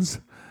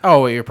scenes.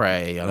 Oh, you're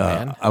probably a young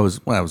man. I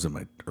was in my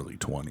mid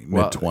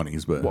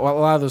 20s, but Well, a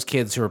lot of those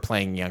kids who were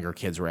playing younger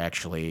kids were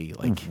actually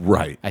like,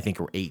 right. I think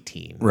were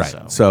 18. Right.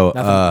 So, So,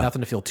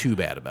 nothing to feel too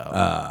bad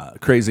about.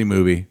 Crazy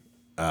movie.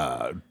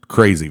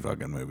 Crazy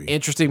fucking movie.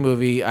 Interesting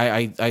movie.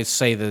 I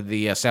say that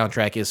the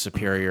soundtrack is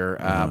superior.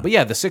 But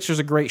yeah, The Sixer's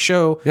a great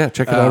show. Yeah,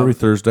 check it out every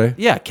Thursday.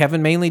 Yeah,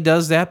 Kevin mainly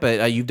does that,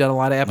 but you've done a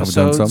lot of done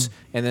episodes, some.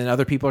 and then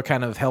other people are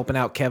kind of helping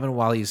out Kevin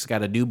while he's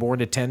got a newborn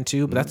to tend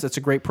to. But that's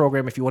a great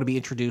program if you want to be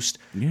introduced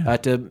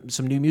to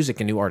some new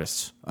music and new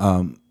artists.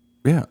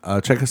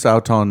 Check us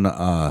out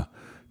on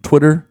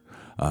Twitter.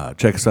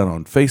 Check us out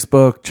on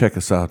Facebook. Check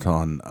us out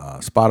on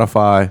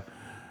Spotify,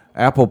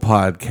 Apple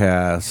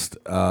Podcast,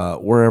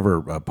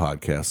 wherever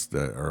podcasts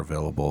are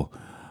available.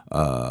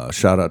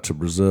 Shout out to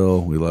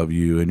Brazil. We love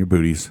you and your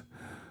booties.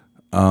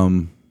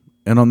 And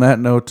on that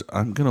note,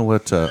 I'm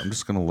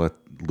just gonna let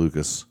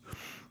Lucas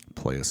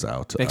play us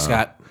out. Thanks,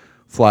 Scott.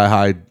 Fly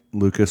high,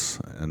 Lucas,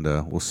 and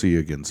we'll see you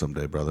again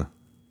someday, brother.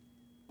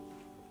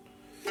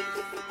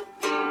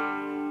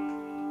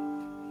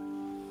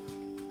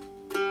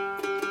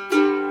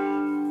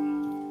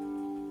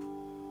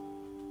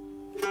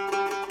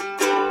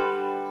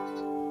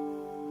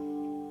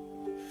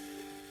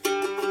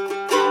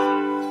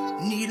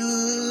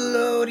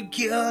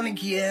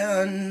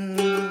 again.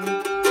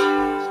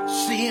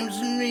 Seems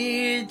to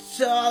me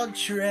it's all a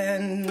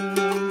trend.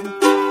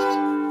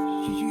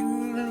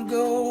 You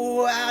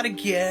go out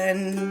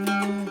again.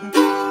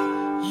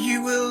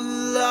 You will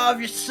love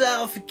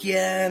yourself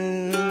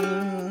again.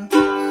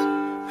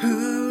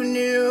 Who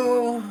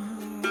knew?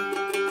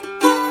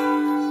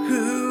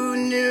 Who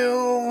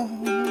knew?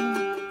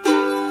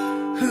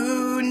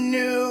 Who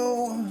knew?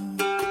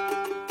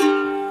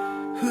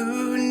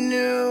 Who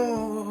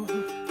knew?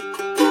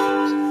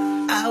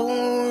 I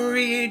won't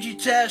read your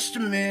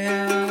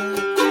testament.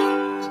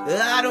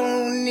 I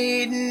don't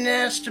need an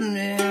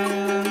estimate.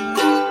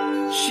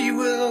 She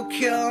will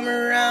come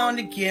around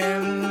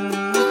again.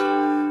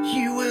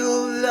 You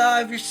will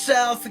love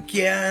yourself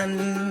again.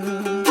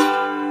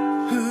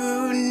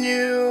 Who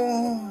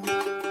knew?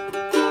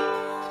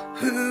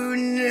 Who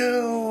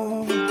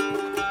knew?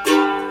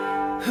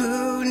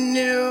 Who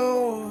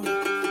knew?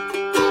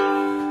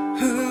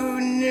 Who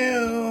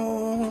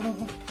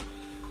knew?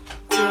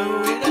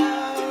 Throw it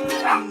out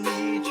and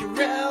meet your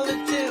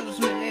relatives.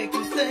 Make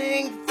them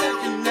think that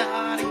you're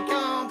not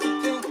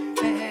incompetent.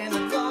 And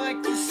I'd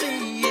like to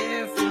see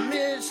if you're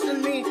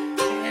missing me.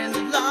 And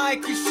I'd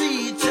like to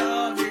see each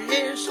of your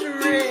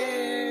history.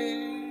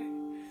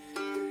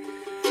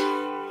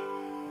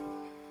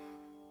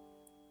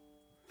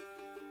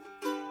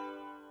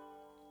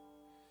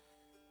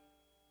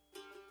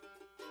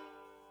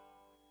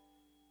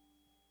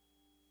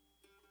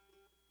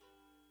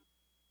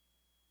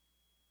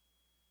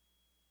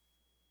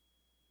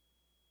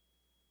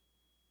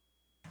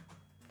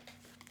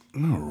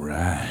 All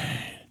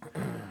right.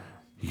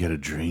 You gotta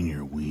drain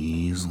your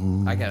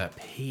weasel. I gotta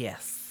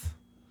piss.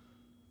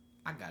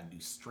 I gotta do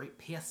straight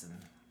pissing.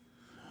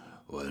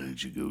 Why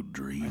don't you go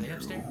drain Are they your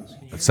upstairs?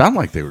 Can you hear It sounded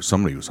like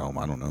somebody was home.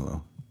 I don't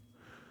know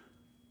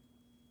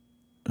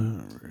though.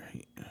 All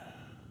right.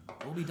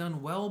 We'll be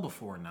done well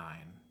before 9.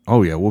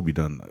 Oh yeah, we'll be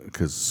done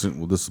because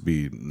this will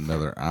be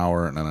another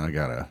hour, and then I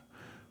gotta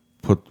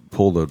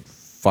pull the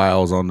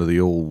files onto the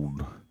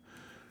old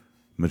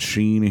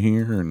machine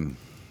here and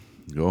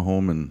go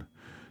home and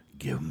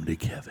give them to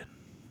Kevin.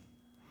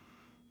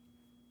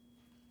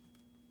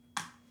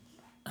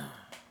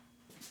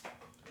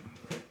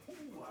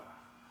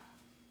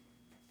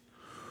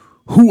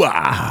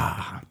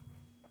 Hooah!